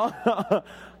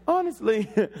 honestly,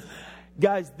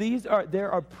 guys,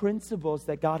 there are principles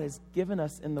that God has given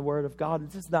us in the Word of God.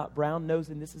 This is not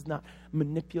brown-nosing. This is not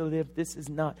manipulative. This is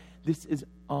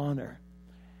honor.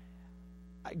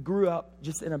 I grew up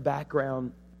just in a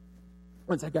background,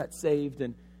 once I got saved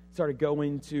and started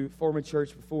going to former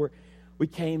church before we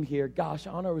came here. Gosh,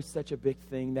 honor was such a big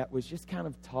thing that was just kind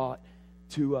of taught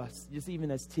to us, just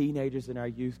even as teenagers in our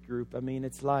youth group. I mean,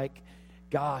 it's like,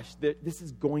 gosh, this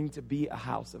is going to be a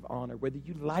house of honor, whether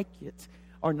you like it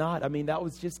or not. I mean, that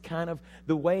was just kind of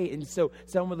the way. And so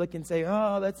someone would look and say,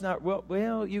 oh, that's not, but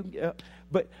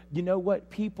you know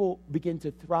what? People begin to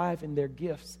thrive in their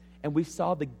gifts. And we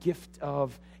saw the gift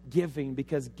of giving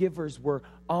because givers were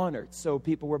honored. So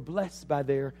people were blessed by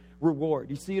their reward.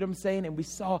 You see what I'm saying? And we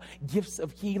saw gifts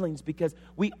of healings because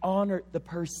we honored the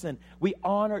person. We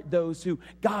honored those who,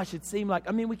 gosh, it seemed like,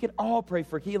 we could all pray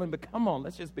for healing, but come on,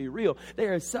 let's just be real.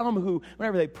 There are some who,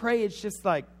 whenever they pray, it's just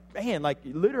like, man, like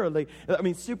literally,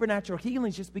 supernatural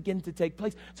healings just begin to take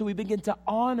place. So we begin to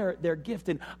honor their gift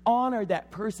and honor that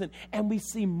person, and we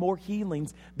see more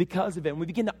healings because of it. And we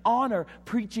begin to honor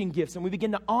preaching gifts, and we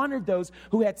begin to honor those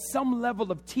who had some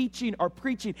level of teaching or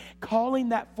preaching, calling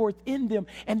that forth in them,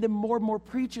 and then more and more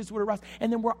preachers would arise. And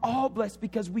then we're all blessed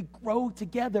because we grow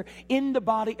together in the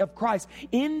body of Christ.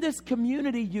 In this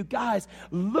community, you guys,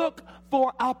 look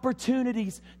for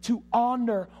opportunities to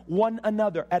honor one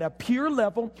another at a pure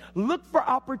level. Look for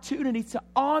opportunities to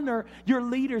honor your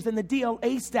leaders and the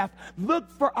DLA staff.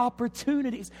 Look for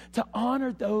opportunities to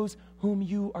honor those whom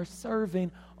you are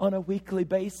serving on a weekly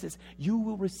basis, you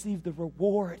will receive the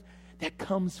reward that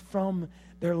comes from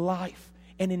their life.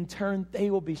 And in turn, they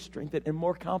will be strengthened and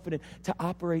more confident to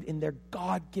operate in their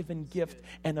God-given gift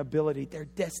and ability, their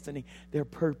destiny, their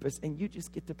purpose. And you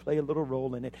just get to play a little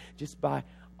role in it just by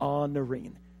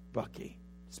honoring Bucky,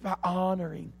 just by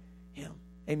honoring him.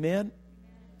 Amen?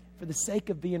 For the sake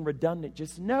of being redundant,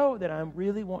 just know that I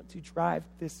really want to drive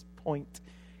this point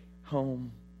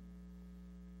home.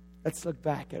 Let's look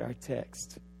back at our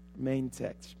text, main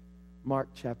text, Mark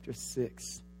chapter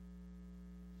 6.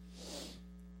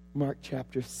 Mark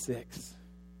chapter 6.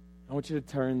 I want you to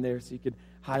turn there so you could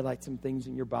highlight some things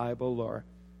in your Bible or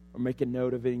make a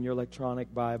note of it in your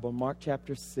electronic Bible. Mark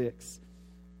chapter 6.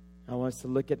 I want us to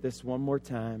look at this one more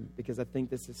time because I think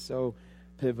this is so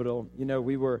pivotal. You know,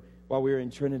 while we were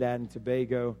in Trinidad and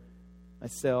Tobago,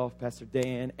 myself, Pastor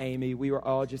Dan, Amy, we were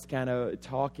all just kind of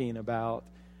talking about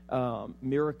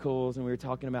miracles, and we were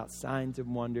talking about signs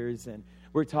and wonders, and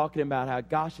we're talking about how,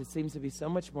 gosh, it seems to be so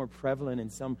much more prevalent in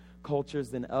some cultures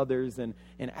than others, and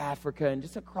in Africa and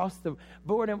just across the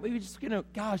board. And we were just going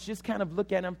to, just kind of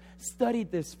look at them,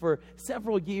 studied this for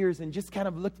several years and just kind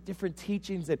of looked at different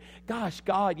teachings. And gosh,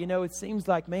 God, it seems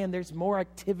like, man, there's more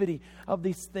activity of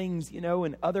these things,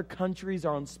 in other countries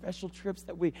or on special trips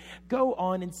that we go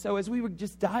on. And so as we were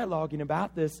just dialoguing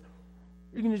about this,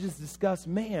 we're going to just discuss,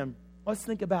 man, let's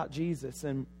think about Jesus.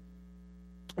 And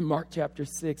in Mark chapter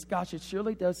 6, gosh, it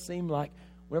surely does seem like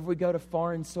whenever we go to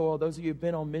foreign soil, those of you who've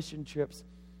been on mission trips,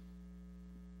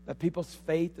 that people's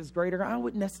faith is greater. I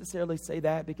wouldn't necessarily say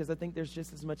that because I think there's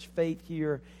just as much faith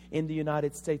here in the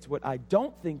United States. What I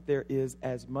don't think there is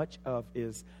as much of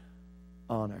is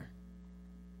honor.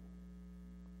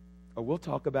 Or we'll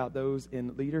talk about those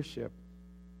in leadership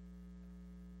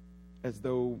as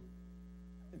though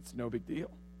it's no big deal.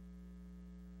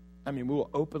 I mean, we will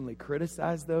openly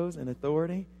criticize those in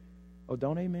authority. Oh,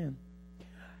 don't amen.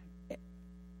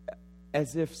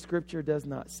 As if Scripture does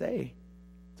not say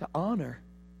to honor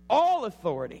all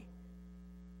authority,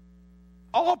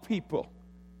 all people.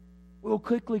 We'll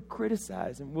quickly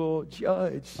criticize and we'll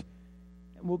judge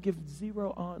and we'll give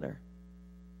zero honor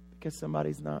because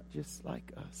somebody's not just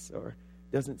like us or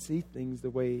doesn't see things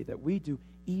the way that we do,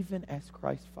 even as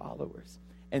Christ followers.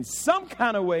 In some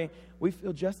kind of way, we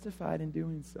feel justified in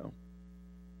doing so.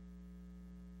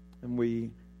 And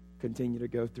we continue to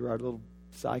go through our little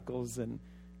cycles and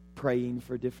praying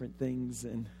for different things.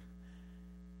 And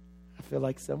I feel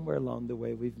like somewhere along the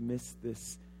way, we've missed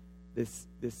this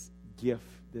gift,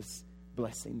 this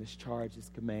blessing, this charge, this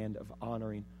command of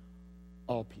honoring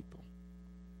all people.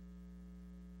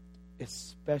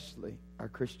 Especially our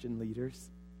Christian leaders,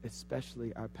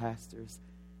 especially our pastors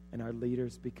and our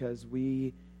leaders, because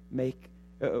we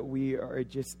are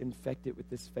just infected with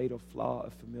this fatal flaw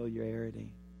of familiarity.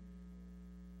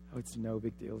 Oh, it's no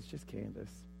big deal. It's just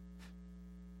Candace.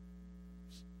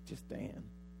 Just Dan.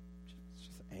 It's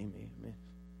just Amy. I mean,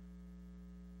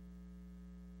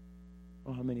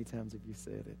 oh, how many times have you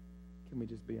said it? Can we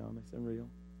just be honest and real?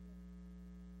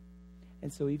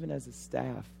 And so even as a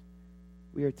staff,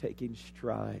 we are taking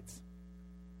strides.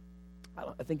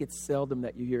 I think it's seldom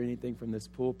that you hear anything from this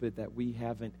pulpit that we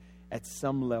haven't at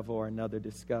some level or another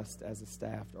discussed as a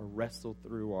staff or wrestled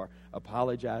through or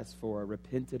apologized for or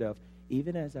repented of.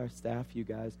 Even as our staff, you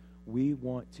guys, we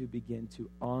want to begin to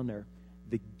honor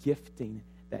the gifting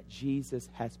that Jesus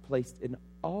has placed in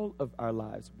all of our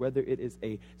lives, whether it is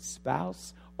a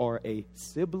spouse or a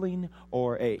sibling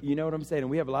or you know what I'm saying?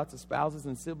 And we have lots of spouses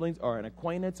and siblings or an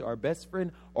acquaintance or a best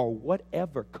friend or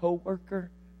whatever, coworker.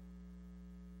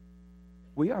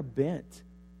 We are bent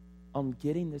on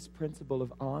getting this principle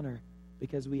of honor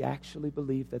because we actually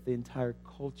believe that the entire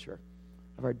culture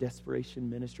of our desperation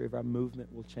ministry, of our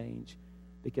movement will change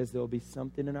because there will be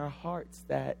something in our hearts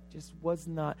that just was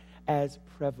not as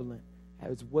prevalent,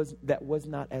 that was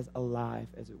not as alive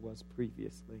as it was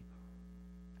previously.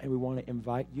 And we want to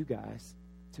invite you guys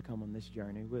to come on this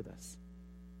journey with us.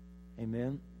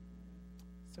 Amen?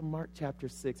 So Mark chapter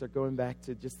 6, or going back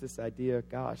to just this idea,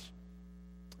 gosh,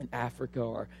 in Africa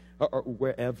or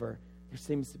wherever, there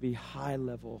seems to be high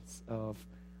levels of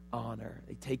honor.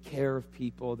 They take care of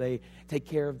people. They take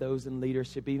care of those in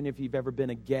leadership. Even if you've ever been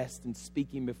a guest and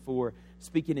speaking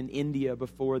in India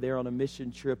before, they're on a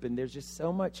mission trip, and there's just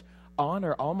so much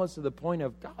honor, almost to the point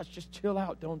of, gosh, just chill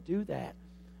out, don't do that.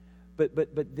 But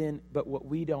what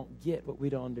we don't get, what we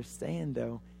don't understand,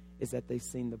 though, is that they've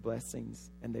seen the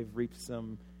blessings and they've reaped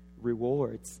some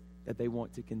rewards that they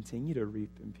want to continue to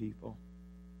reap in people.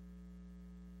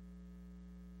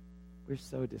 We're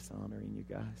so dishonoring, you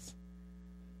guys.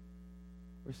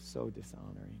 We're so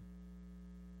dishonoring.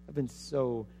 I've been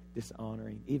so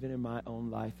dishonoring, even in my own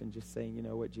life, and just saying, you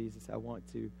know what, Jesus, I want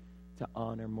to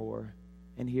honor more.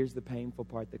 And here's the painful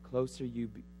part. The closer you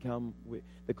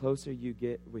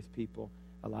get with people,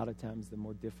 a lot of times the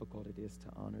more difficult it is to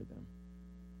honor them.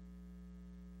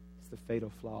 It's the fatal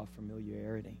flaw of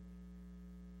familiarity.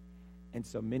 And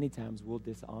so many times we'll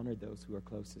dishonor those who are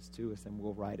closest to us, and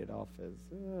we'll write it off as,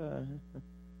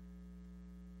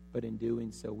 But in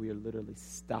doing so, we are literally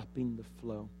stopping the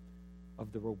flow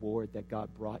of the reward that God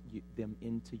brought them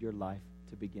into your life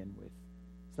to begin with.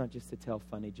 It's not just to tell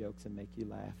funny jokes and make you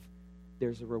laugh.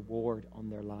 There's a reward on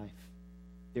their life.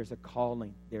 There's a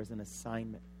calling. There's an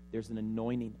assignment. There's an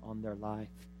anointing on their life.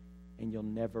 And you'll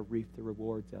never reap the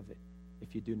rewards of it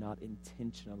if you do not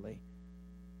intentionally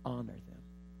honor them.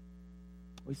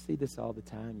 We see this all the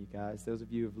time, you guys. Those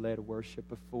of you who have led worship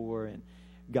before, and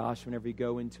gosh, whenever you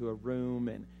go into a room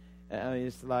and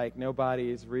it's like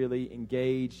nobody is really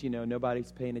engaged,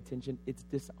 nobody's paying attention. It's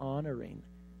dishonoring.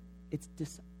 It's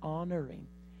dishonoring.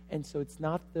 And so it's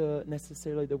not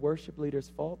necessarily the worship leader's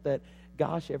fault that,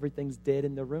 gosh, everything's dead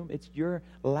in the room. It's your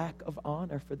lack of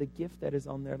honor for the gift that is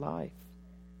on their life.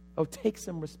 Oh, take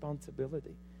some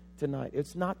responsibility tonight.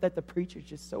 It's not that the preacher's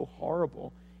just so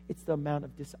horrible. It's the amount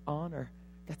of dishonor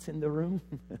that's in the room.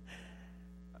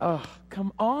 Oh,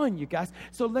 come on, you guys.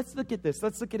 So let's look at this.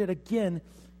 Let's look at it again,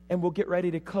 and we'll get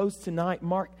ready to close tonight.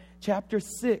 Mark chapter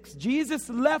 6. Jesus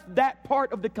left that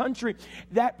part of the country.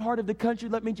 That part of the country,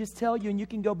 let me just tell you, and you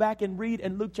can go back and read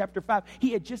in Luke chapter 5.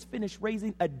 He had just finished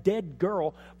raising a dead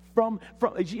girl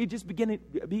he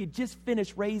had just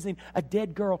finished raising a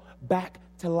dead girl back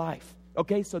to life.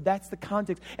 Okay, so that's the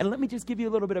context. And let me just give you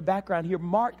a little bit of background here.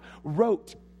 Mark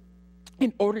wrote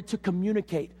in order to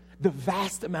communicate the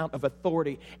vast amount of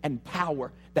authority and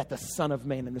power that the Son of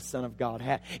Man and the Son of God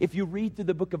had. If you read through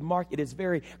the book of Mark, it is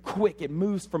very quick. It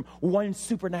moves from one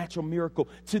supernatural miracle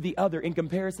to the other in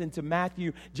comparison to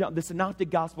Matthew, John, the Synoptic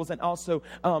Gospels, and also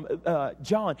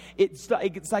John. It's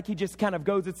like he just kind of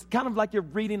goes, it's kind of like you're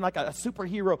reading like a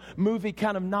superhero movie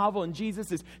kind of novel, and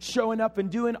Jesus is showing up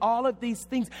and doing all of these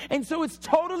things. And so it's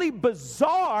totally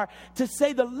bizarre, to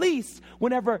say the least,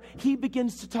 whenever he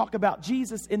begins to talk about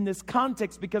Jesus in this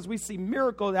context, because we see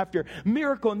miracle after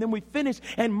miracle, and then we finish,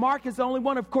 and Mark is the only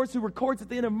one, of course, who records at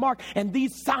the end of Mark, and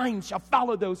these signs shall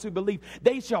follow those who believe.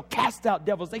 They shall cast out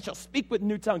devils. They shall speak with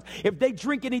new tongues. If they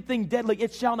drink anything deadly,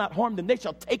 it shall not harm them. They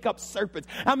shall take up serpents.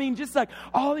 I mean, just like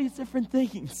all these different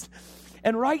things.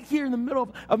 And right here in the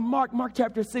middle of Mark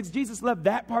chapter 6, Jesus left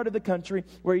that part of the country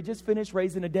where he just finished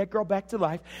raising a dead girl back to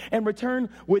life and returned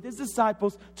with his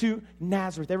disciples to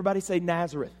Nazareth. Everybody say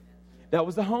Nazareth. That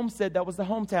was the homestead. That was the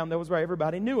hometown. That was where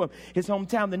everybody knew him. His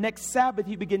hometown. The next Sabbath,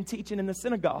 he began teaching in the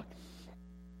synagogue.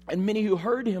 And many who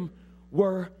heard him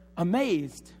were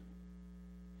amazed.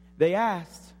 They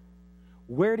asked,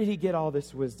 where did he get all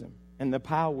this wisdom and the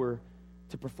power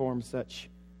to perform such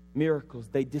miracles?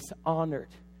 They dishonored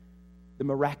the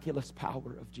miraculous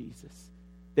power of Jesus.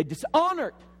 They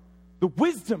dishonored the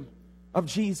wisdom of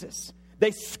Jesus.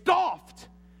 They scoffed.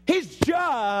 He's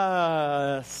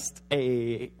just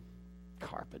a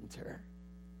carpenter.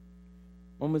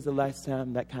 When was the last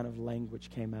time that kind of language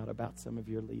came out about some of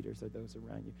your leaders or those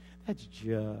around you? That's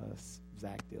just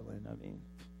Zach Dillon. I mean,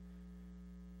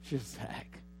 just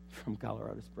Zach from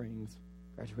Colorado Springs,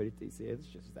 graduated TCA. It's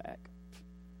just Zach.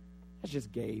 That's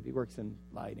just Gabe. He works in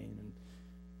lighting and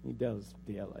he does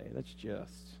DLA. That's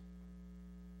just,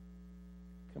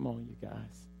 come on, you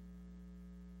guys.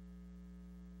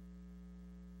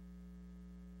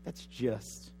 That's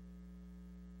just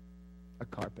a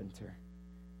carpenter,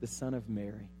 the son of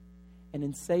Mary. And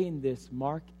in saying this,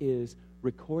 Mark is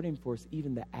recording for us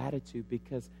even the attitude,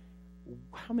 because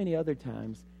how many other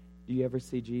times do you ever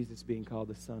see Jesus being called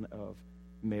the son of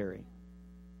Mary?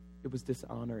 It was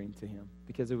dishonoring to him,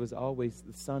 because it was always,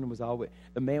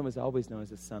 the man was always known as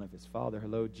the son of his father.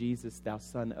 Hello, Jesus, thou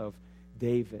son of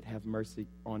David, have mercy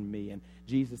on me. And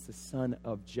Jesus, the son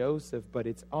of Joseph, but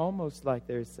it's almost like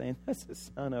they're saying, that's the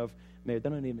son of Mary. They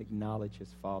don't even acknowledge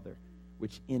his father,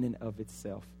 which in and of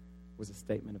itself was a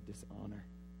statement of dishonor.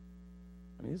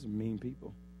 I mean, these are mean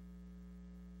people.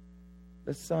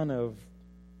 The son of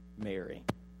Mary,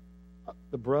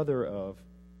 the brother of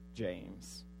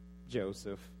James,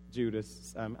 Joseph,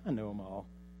 Judas, I know them all.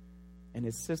 And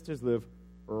his sisters live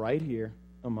right here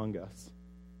among us.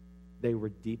 They were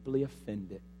deeply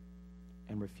offended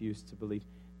and refused to believe.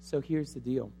 So here's the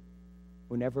deal.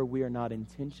 Whenever we are not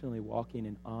intentionally walking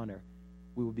in honor,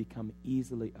 we will become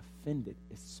easily offended,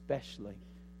 especially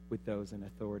with those in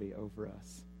authority over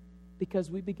us, because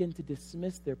we begin to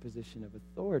dismiss their position of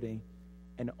authority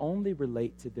and only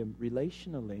relate to them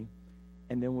relationally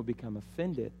and then we'll become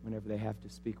offended whenever they have to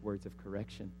speak words of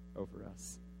correction over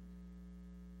us.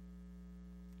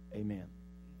 Amen.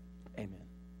 Amen.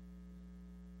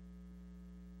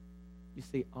 You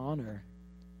see, honor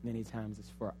many times is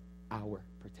for our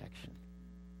protection.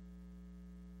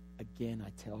 Again,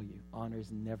 I tell you, honor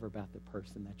is never about the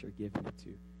person that you're giving it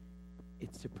to.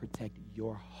 It's to protect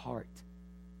your heart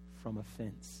from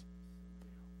offense.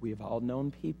 We have all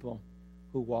known people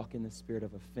who walk in the spirit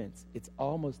of offense. It's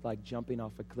almost like jumping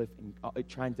off a cliff and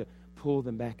trying to pull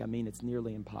them back. I mean, it's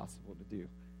nearly impossible to do.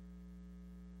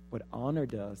 What honor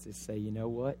does is say, you know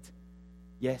what?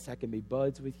 Yes, I can be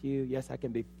buds with you. Yes, I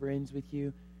can be friends with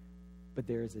you. But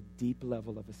there is a deep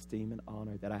level of esteem and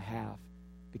honor that I have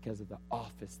because of the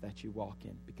office that you walk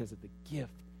in, because of the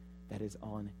gift that is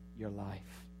on your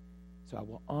life. So I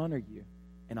will honor you,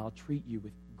 and I'll treat you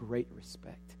with great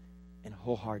respect and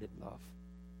wholehearted love.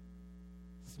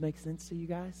 Does this make sense to you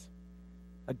guys?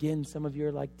 Again, some of you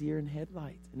are like deer in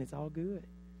headlights, and it's all good.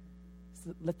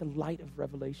 So let the light of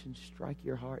revelation strike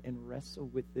your heart and wrestle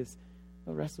with this.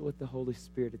 Wrestle with the Holy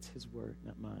Spirit. It's His word,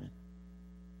 not mine.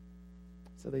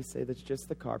 So they say that's just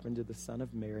the carpenter, the son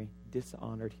of Mary,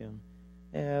 dishonored him.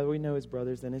 Yeah, we know his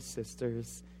brothers and his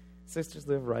sisters. Sisters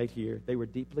live right here. They were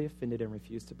deeply offended and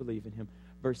refused to believe in him.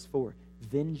 Verse 4,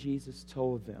 then Jesus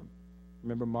told them.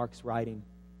 Remember, Mark's writing.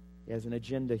 He has an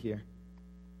agenda here.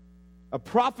 A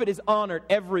prophet is honored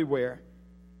everywhere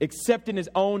except in his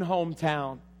own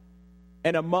hometown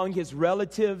and among his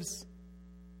relatives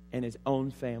and his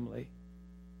own family.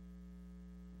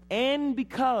 And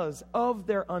because of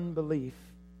their unbelief,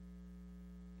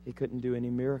 he couldn't do any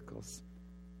miracles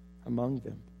among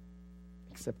them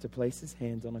except to place his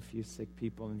hands on a few sick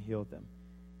people and heal them.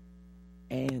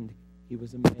 And he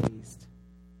was amazed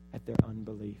at their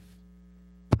unbelief.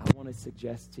 I want to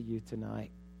suggest to you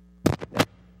tonight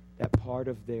that part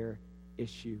of their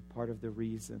issue, part of the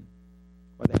reason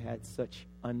why they had such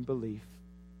unbelief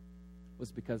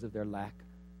was because of their lack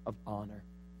of honor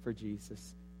for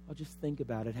Jesus. I'll just think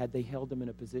about it. Had they held him in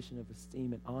a position of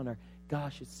esteem and honor,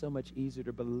 gosh, it's so much easier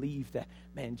to believe that,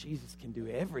 man, Jesus can do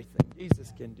everything.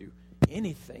 Jesus can do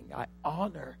anything. I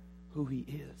honor who he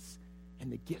is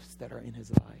and the gifts that are in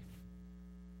his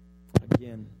life.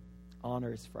 Again,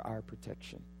 honor is for our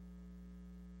protection.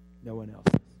 No one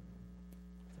else's. Is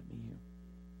that me here?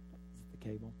 Is it the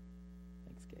cable?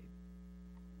 Thanks, Gabe.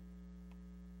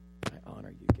 I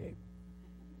honor you, Gabe.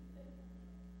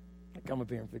 Come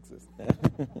up here and fix this.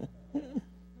 You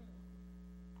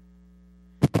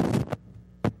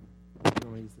want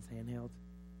me to use this handheld?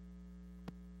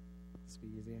 This will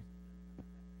be easier.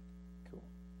 Cool.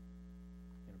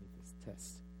 Gotta make this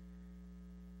test.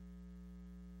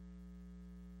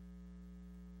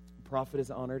 A prophet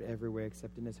is honored everywhere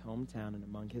except in his hometown and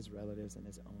among his relatives and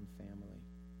his own family.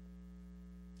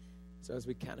 So as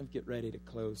we kind of get ready to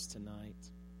close tonight,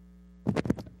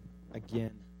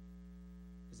 again,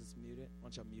 muted? Why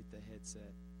don't y'all mute the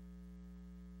headset?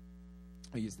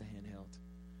 I'll use the handheld.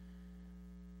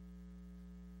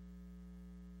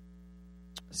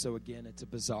 So again, it's a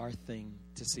bizarre thing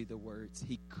to see the words,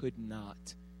 he could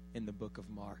not, in the book of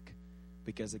Mark.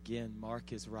 Because again,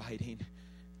 Mark is writing,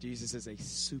 Jesus is a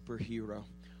superhero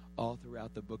all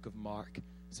throughout the book of Mark.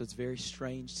 So it's very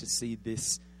strange to see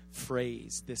this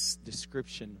phrase, this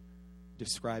description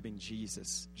describing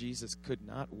Jesus. Jesus could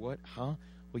not, what, huh?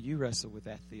 Well, you wrestle with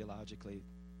that theologically.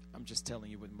 I'm just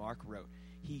telling you what Mark wrote.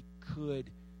 He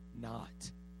could not.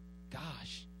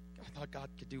 Gosh, I thought God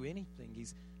could do anything.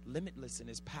 He's limitless in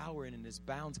his power and in his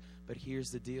bounds. But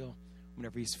here's the deal.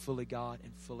 Whenever he's fully God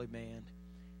and fully man,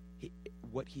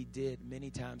 what he did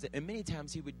many times, and many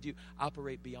times he would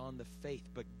operate beyond the faith.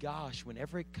 But gosh,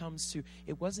 whenever it comes to,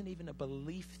 it wasn't even a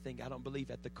belief thing, I don't believe,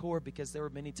 at the core, because there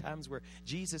were many times where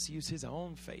Jesus used his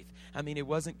own faith. I mean, it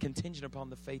wasn't contingent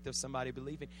upon the faith of somebody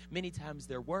believing. Many times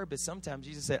there were, but sometimes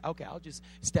Jesus said, okay, I'll just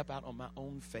step out on my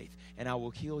own faith and I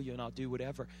will heal you and I'll do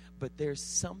whatever. But there's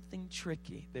something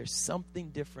tricky. There's something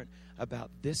different about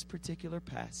this particular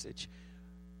passage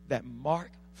that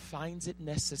Mark finds it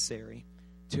necessary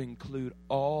to include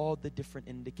all the different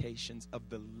indications of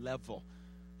the level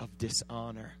of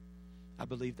dishonor. I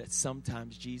believe that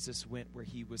sometimes Jesus went where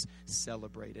he was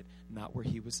celebrated, not where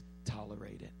he was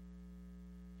tolerated.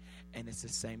 And it's the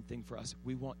same thing for us.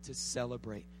 We want to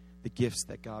celebrate the gifts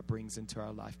that God brings into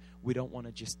our life. We don't want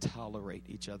to just tolerate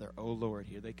each other. Oh, Lord,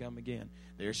 here they come again.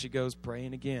 There she goes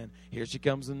praying again. Here she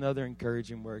comes another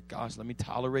encouraging word. Gosh, let me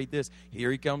tolerate this. Here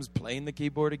he comes playing the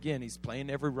keyboard again. He's playing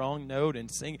every wrong note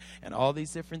and singing and all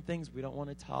these different things we don't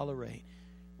want to tolerate.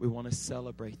 We want to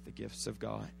celebrate the gifts of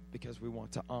God because we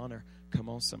want to honor. Come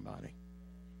on, somebody.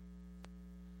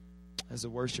 As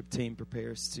the worship team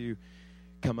prepares to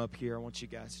come up here. I want you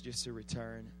guys just to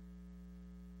return.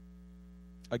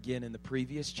 Again, in the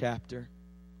previous chapter,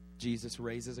 Jesus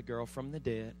raises a girl from the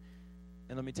dead.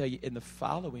 And let me tell you, in the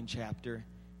following chapter,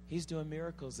 he's doing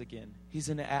miracles again. He's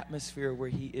in an atmosphere where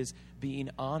he is being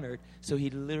honored. So he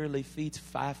literally feeds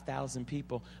 5,000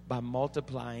 people by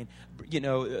multiplying,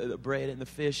 the bread and the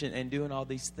fish and doing all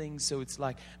these things. So it's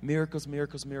like miracles,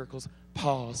 miracles, miracles.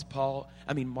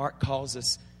 Mark calls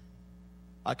us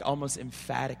like almost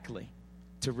emphatically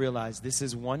to realize this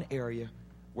is one area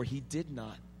where he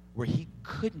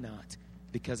could not,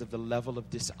 because of the level of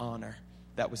dishonor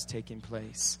that was taking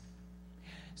place.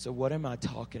 So what am I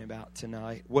talking about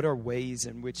tonight? What are ways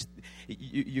in which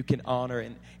you can honor?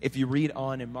 And if you read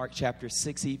on in Mark chapter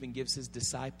 6, he even gives his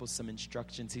disciples some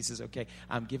instructions. He says, okay,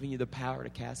 I'm giving you the power to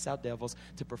cast out devils,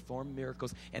 to perform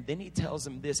miracles. And then he tells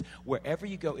them this: wherever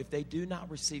you go, if they do not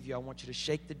receive you, I want you to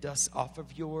shake the dust off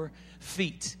of your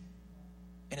feet.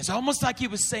 And it's almost like he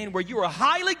was saying, where you are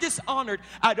highly dishonored,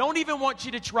 I don't even want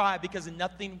you to try, because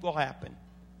nothing will happen.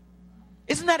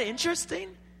 Isn't that interesting?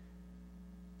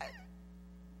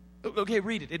 Okay,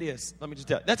 read it. It is. Let me just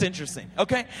tell you. That's interesting,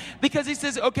 okay? Because he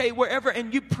says, okay, wherever,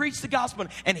 and you preach the gospel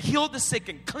and heal the sick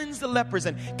and cleanse the lepers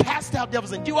and cast out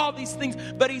devils and do all these things.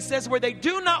 But he says, where they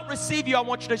do not receive you, I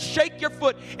want you to shake your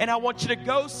foot and I want you to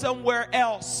go somewhere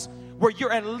else where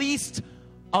you're at least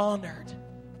honored.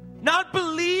 Not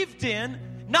believed in,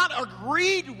 not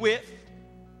agreed with,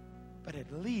 but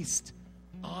at least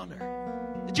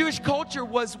honor. The Jewish culture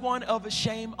was one of a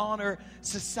shame-honor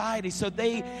society, so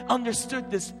they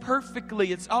understood this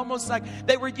perfectly. It's almost like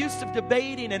they were used to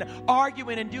debating and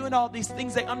arguing and doing all these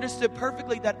things. They understood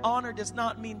perfectly that honor does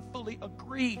not mean fully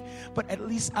agree, but at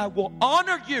least I will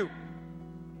honor you.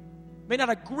 May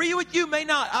not agree with you,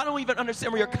 I don't even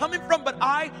understand where you're coming from, but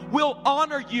I will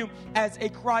honor you as a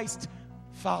Christ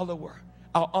follower.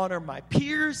 I'll honor my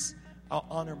peers. I'll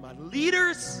honor my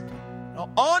leaders.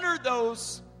 I'll honor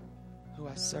those who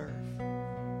I serve.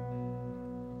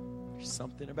 There's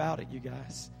something about it, you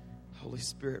guys. The Holy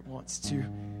Spirit wants to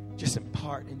just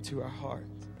impart into our heart.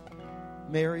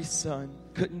 Mary's son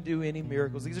couldn't do any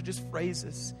miracles. These are just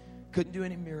phrases. Couldn't do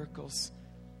any miracles.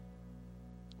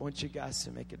 I want you guys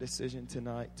to make a decision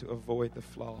tonight to avoid the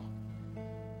flaw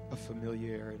of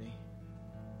familiarity.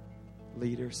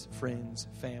 Leaders, friends,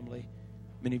 family.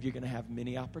 Many of you are going to have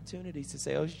many opportunities to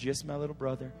say, oh, it's just my little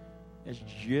brother. It's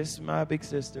just my big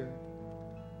sister.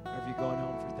 Or if you're going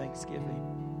home for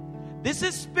Thanksgiving. This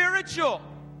is spiritual.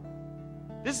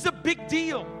 This is a big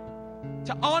deal.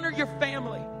 To honor your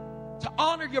family. To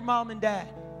honor your mom and dad.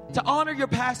 To honor your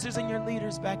pastors and your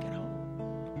leaders back at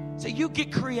home. So you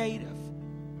get creative.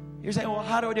 You're saying, well,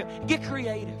 how do I do it? Get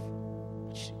creative.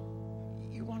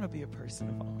 You want to be a person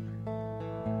of honor.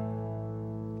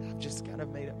 I've just kind of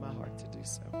made it my heart to do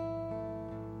so.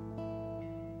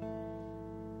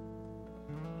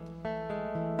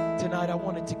 Tonight, I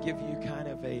wanted to give you kind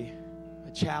of a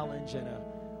challenge and a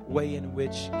way in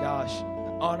which,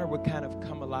 honor would kind of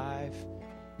come alive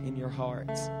in your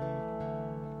hearts.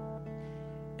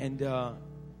 And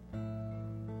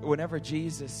whenever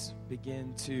Jesus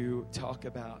began to talk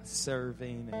about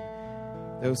serving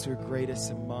and those who are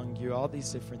greatest among you, all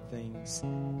these different things,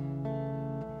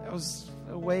 that was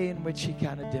a way in which he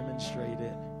kind of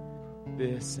demonstrated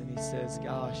this. And he says,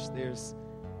 there's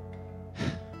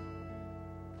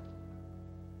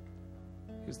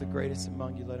who's the greatest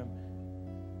among you, let him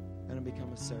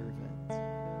become a servant.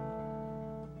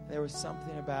 There was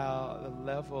something about the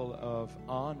level of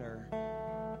honor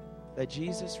that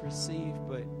Jesus received,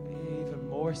 but even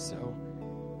more so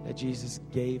that Jesus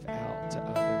gave out to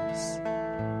others.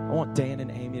 I want Dan and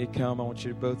Amy to come. I want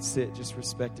you to both sit just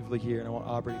respectively here, and I want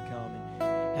Aubrey to come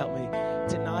and help me.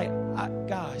 Tonight,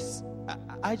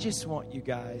 I just want you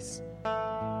guys,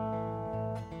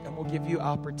 and we'll give you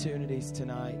opportunities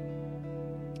tonight.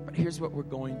 But here's what we're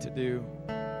going to do.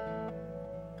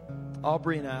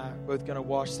 Aubrey and I are both going to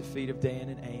wash the feet of Dan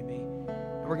and Amy.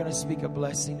 And we're going to speak a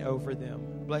blessing over them.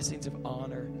 Blessings of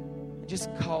honor. And just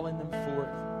calling them forth.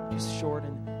 Just short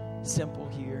and simple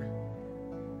here.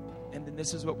 And then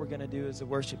this is what we're going to do as the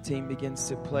worship team begins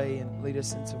to play and lead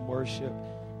us in some worship.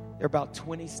 There are about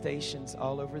 20 stations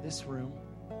all over this room.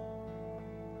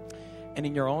 And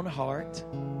in your own heart,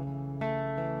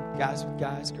 guys with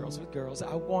guys, girls with girls,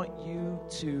 I want you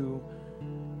to,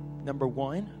 number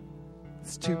one,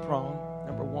 it's two-pronged.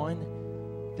 Number one,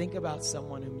 think about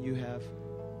someone whom you have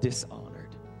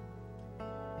dishonored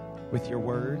with your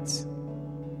words,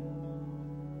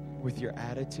 with your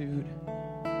attitude,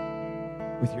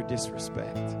 with your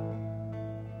disrespect.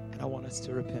 And I want us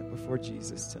to repent before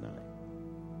Jesus tonight.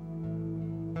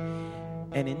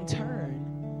 And in turn,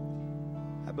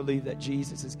 I believe that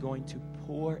Jesus is going to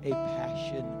pour a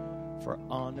passion for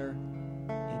honor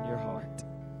in your heart.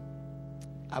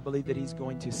 I believe that he's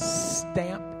going to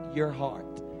stamp your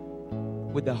heart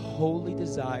with a holy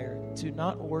desire to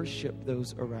not worship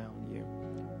those around you.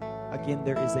 Again,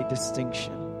 there is a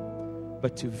distinction,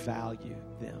 but to value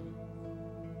them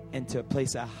and to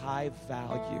place a high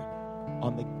value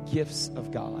on the gifts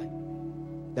of God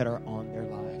that are on their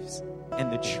lives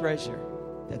and the treasure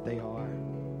that they are.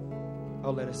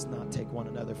 Oh, let us not take one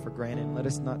another for granted. Let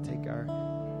us not take our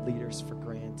leaders for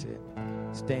granted.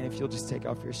 Stan, if you'll just take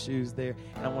off your shoes there.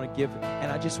 And I want to give,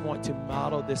 and I just want to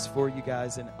model this for you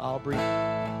guys. And Aubrey,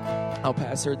 I'll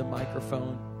pass her the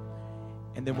microphone.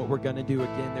 And then what we're going to do,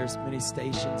 again, there's many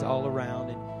stations all around.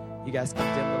 And you guys can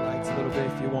dim the lights a little bit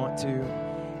if you want to.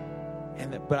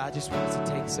 But I just want us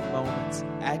to take some moments.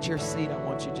 At your seat, I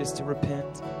want you just to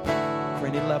repent for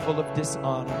any level of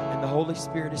dishonor. And the Holy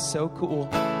Spirit is so cool.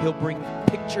 He'll bring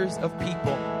pictures of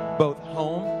people, both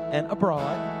home and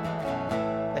abroad,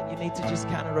 that you need to just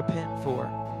kind of repent for.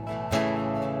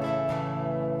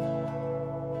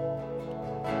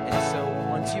 And so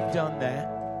once you've done that,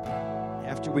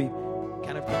 after we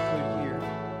kind of conclude here,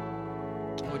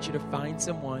 I want you to find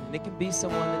someone, and it can be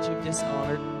someone that you've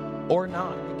dishonored or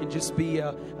not. It can just be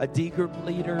a D group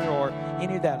leader or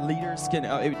any of that. Leaders can,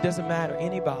 it doesn't matter,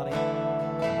 anybody.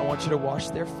 I want you to wash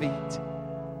their feet.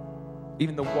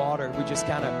 Even the water, we just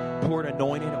kind of poured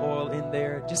anointing oil in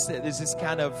there. Just there's this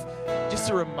kind of, just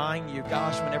to remind you,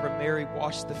 gosh, whenever Mary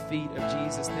washed the feet of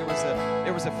Jesus, there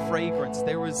was a fragrance.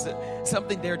 There was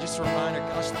something there, just a reminder,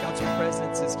 gosh, God's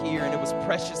presence is here, and it was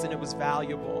precious and it was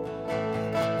valuable.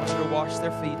 I want you to wash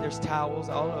their feet. There's towels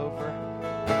all over.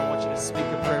 And I want you to speak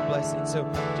a prayer blessing. So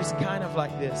just kind of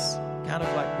like this.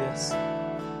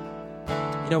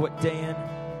 You know what, Dan?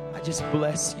 I just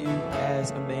bless you as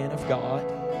a man of God.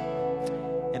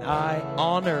 And I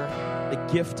honor the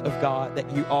gift of God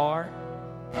that you are,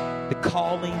 the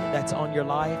calling that's on your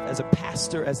life as a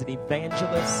pastor, as an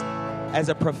evangelist, as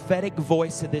a prophetic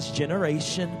voice of this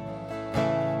generation,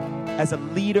 as a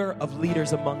leader of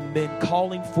leaders among men,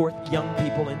 calling forth young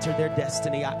people into their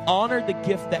destiny. I honor the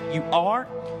gift that you are,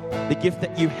 the gift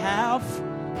that you have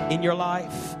in your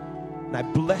life. And I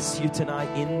bless you tonight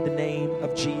in the name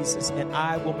of Jesus. And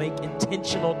I will make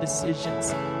intentional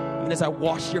decisions, even as I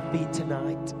wash your feet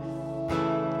tonight,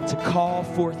 to call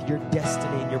forth your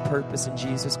destiny and your purpose in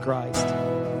Jesus Christ.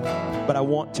 But I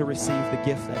want to receive the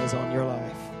gift that is on your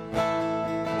life.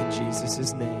 In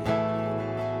Jesus' name.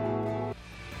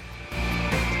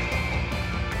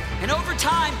 And over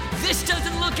time, this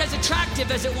doesn't look as attractive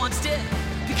as it once did,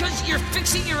 because you're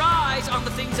fixing your eyes on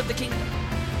the things of the kingdom.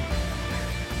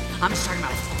 I'm just talking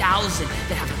about 1,000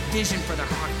 that have a vision for their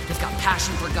heart. They've got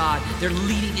passion for God. They're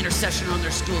leading intercession on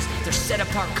their schools. They're set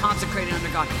apart, consecrated under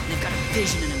God. And they've got a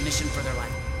vision and a mission for their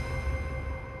life.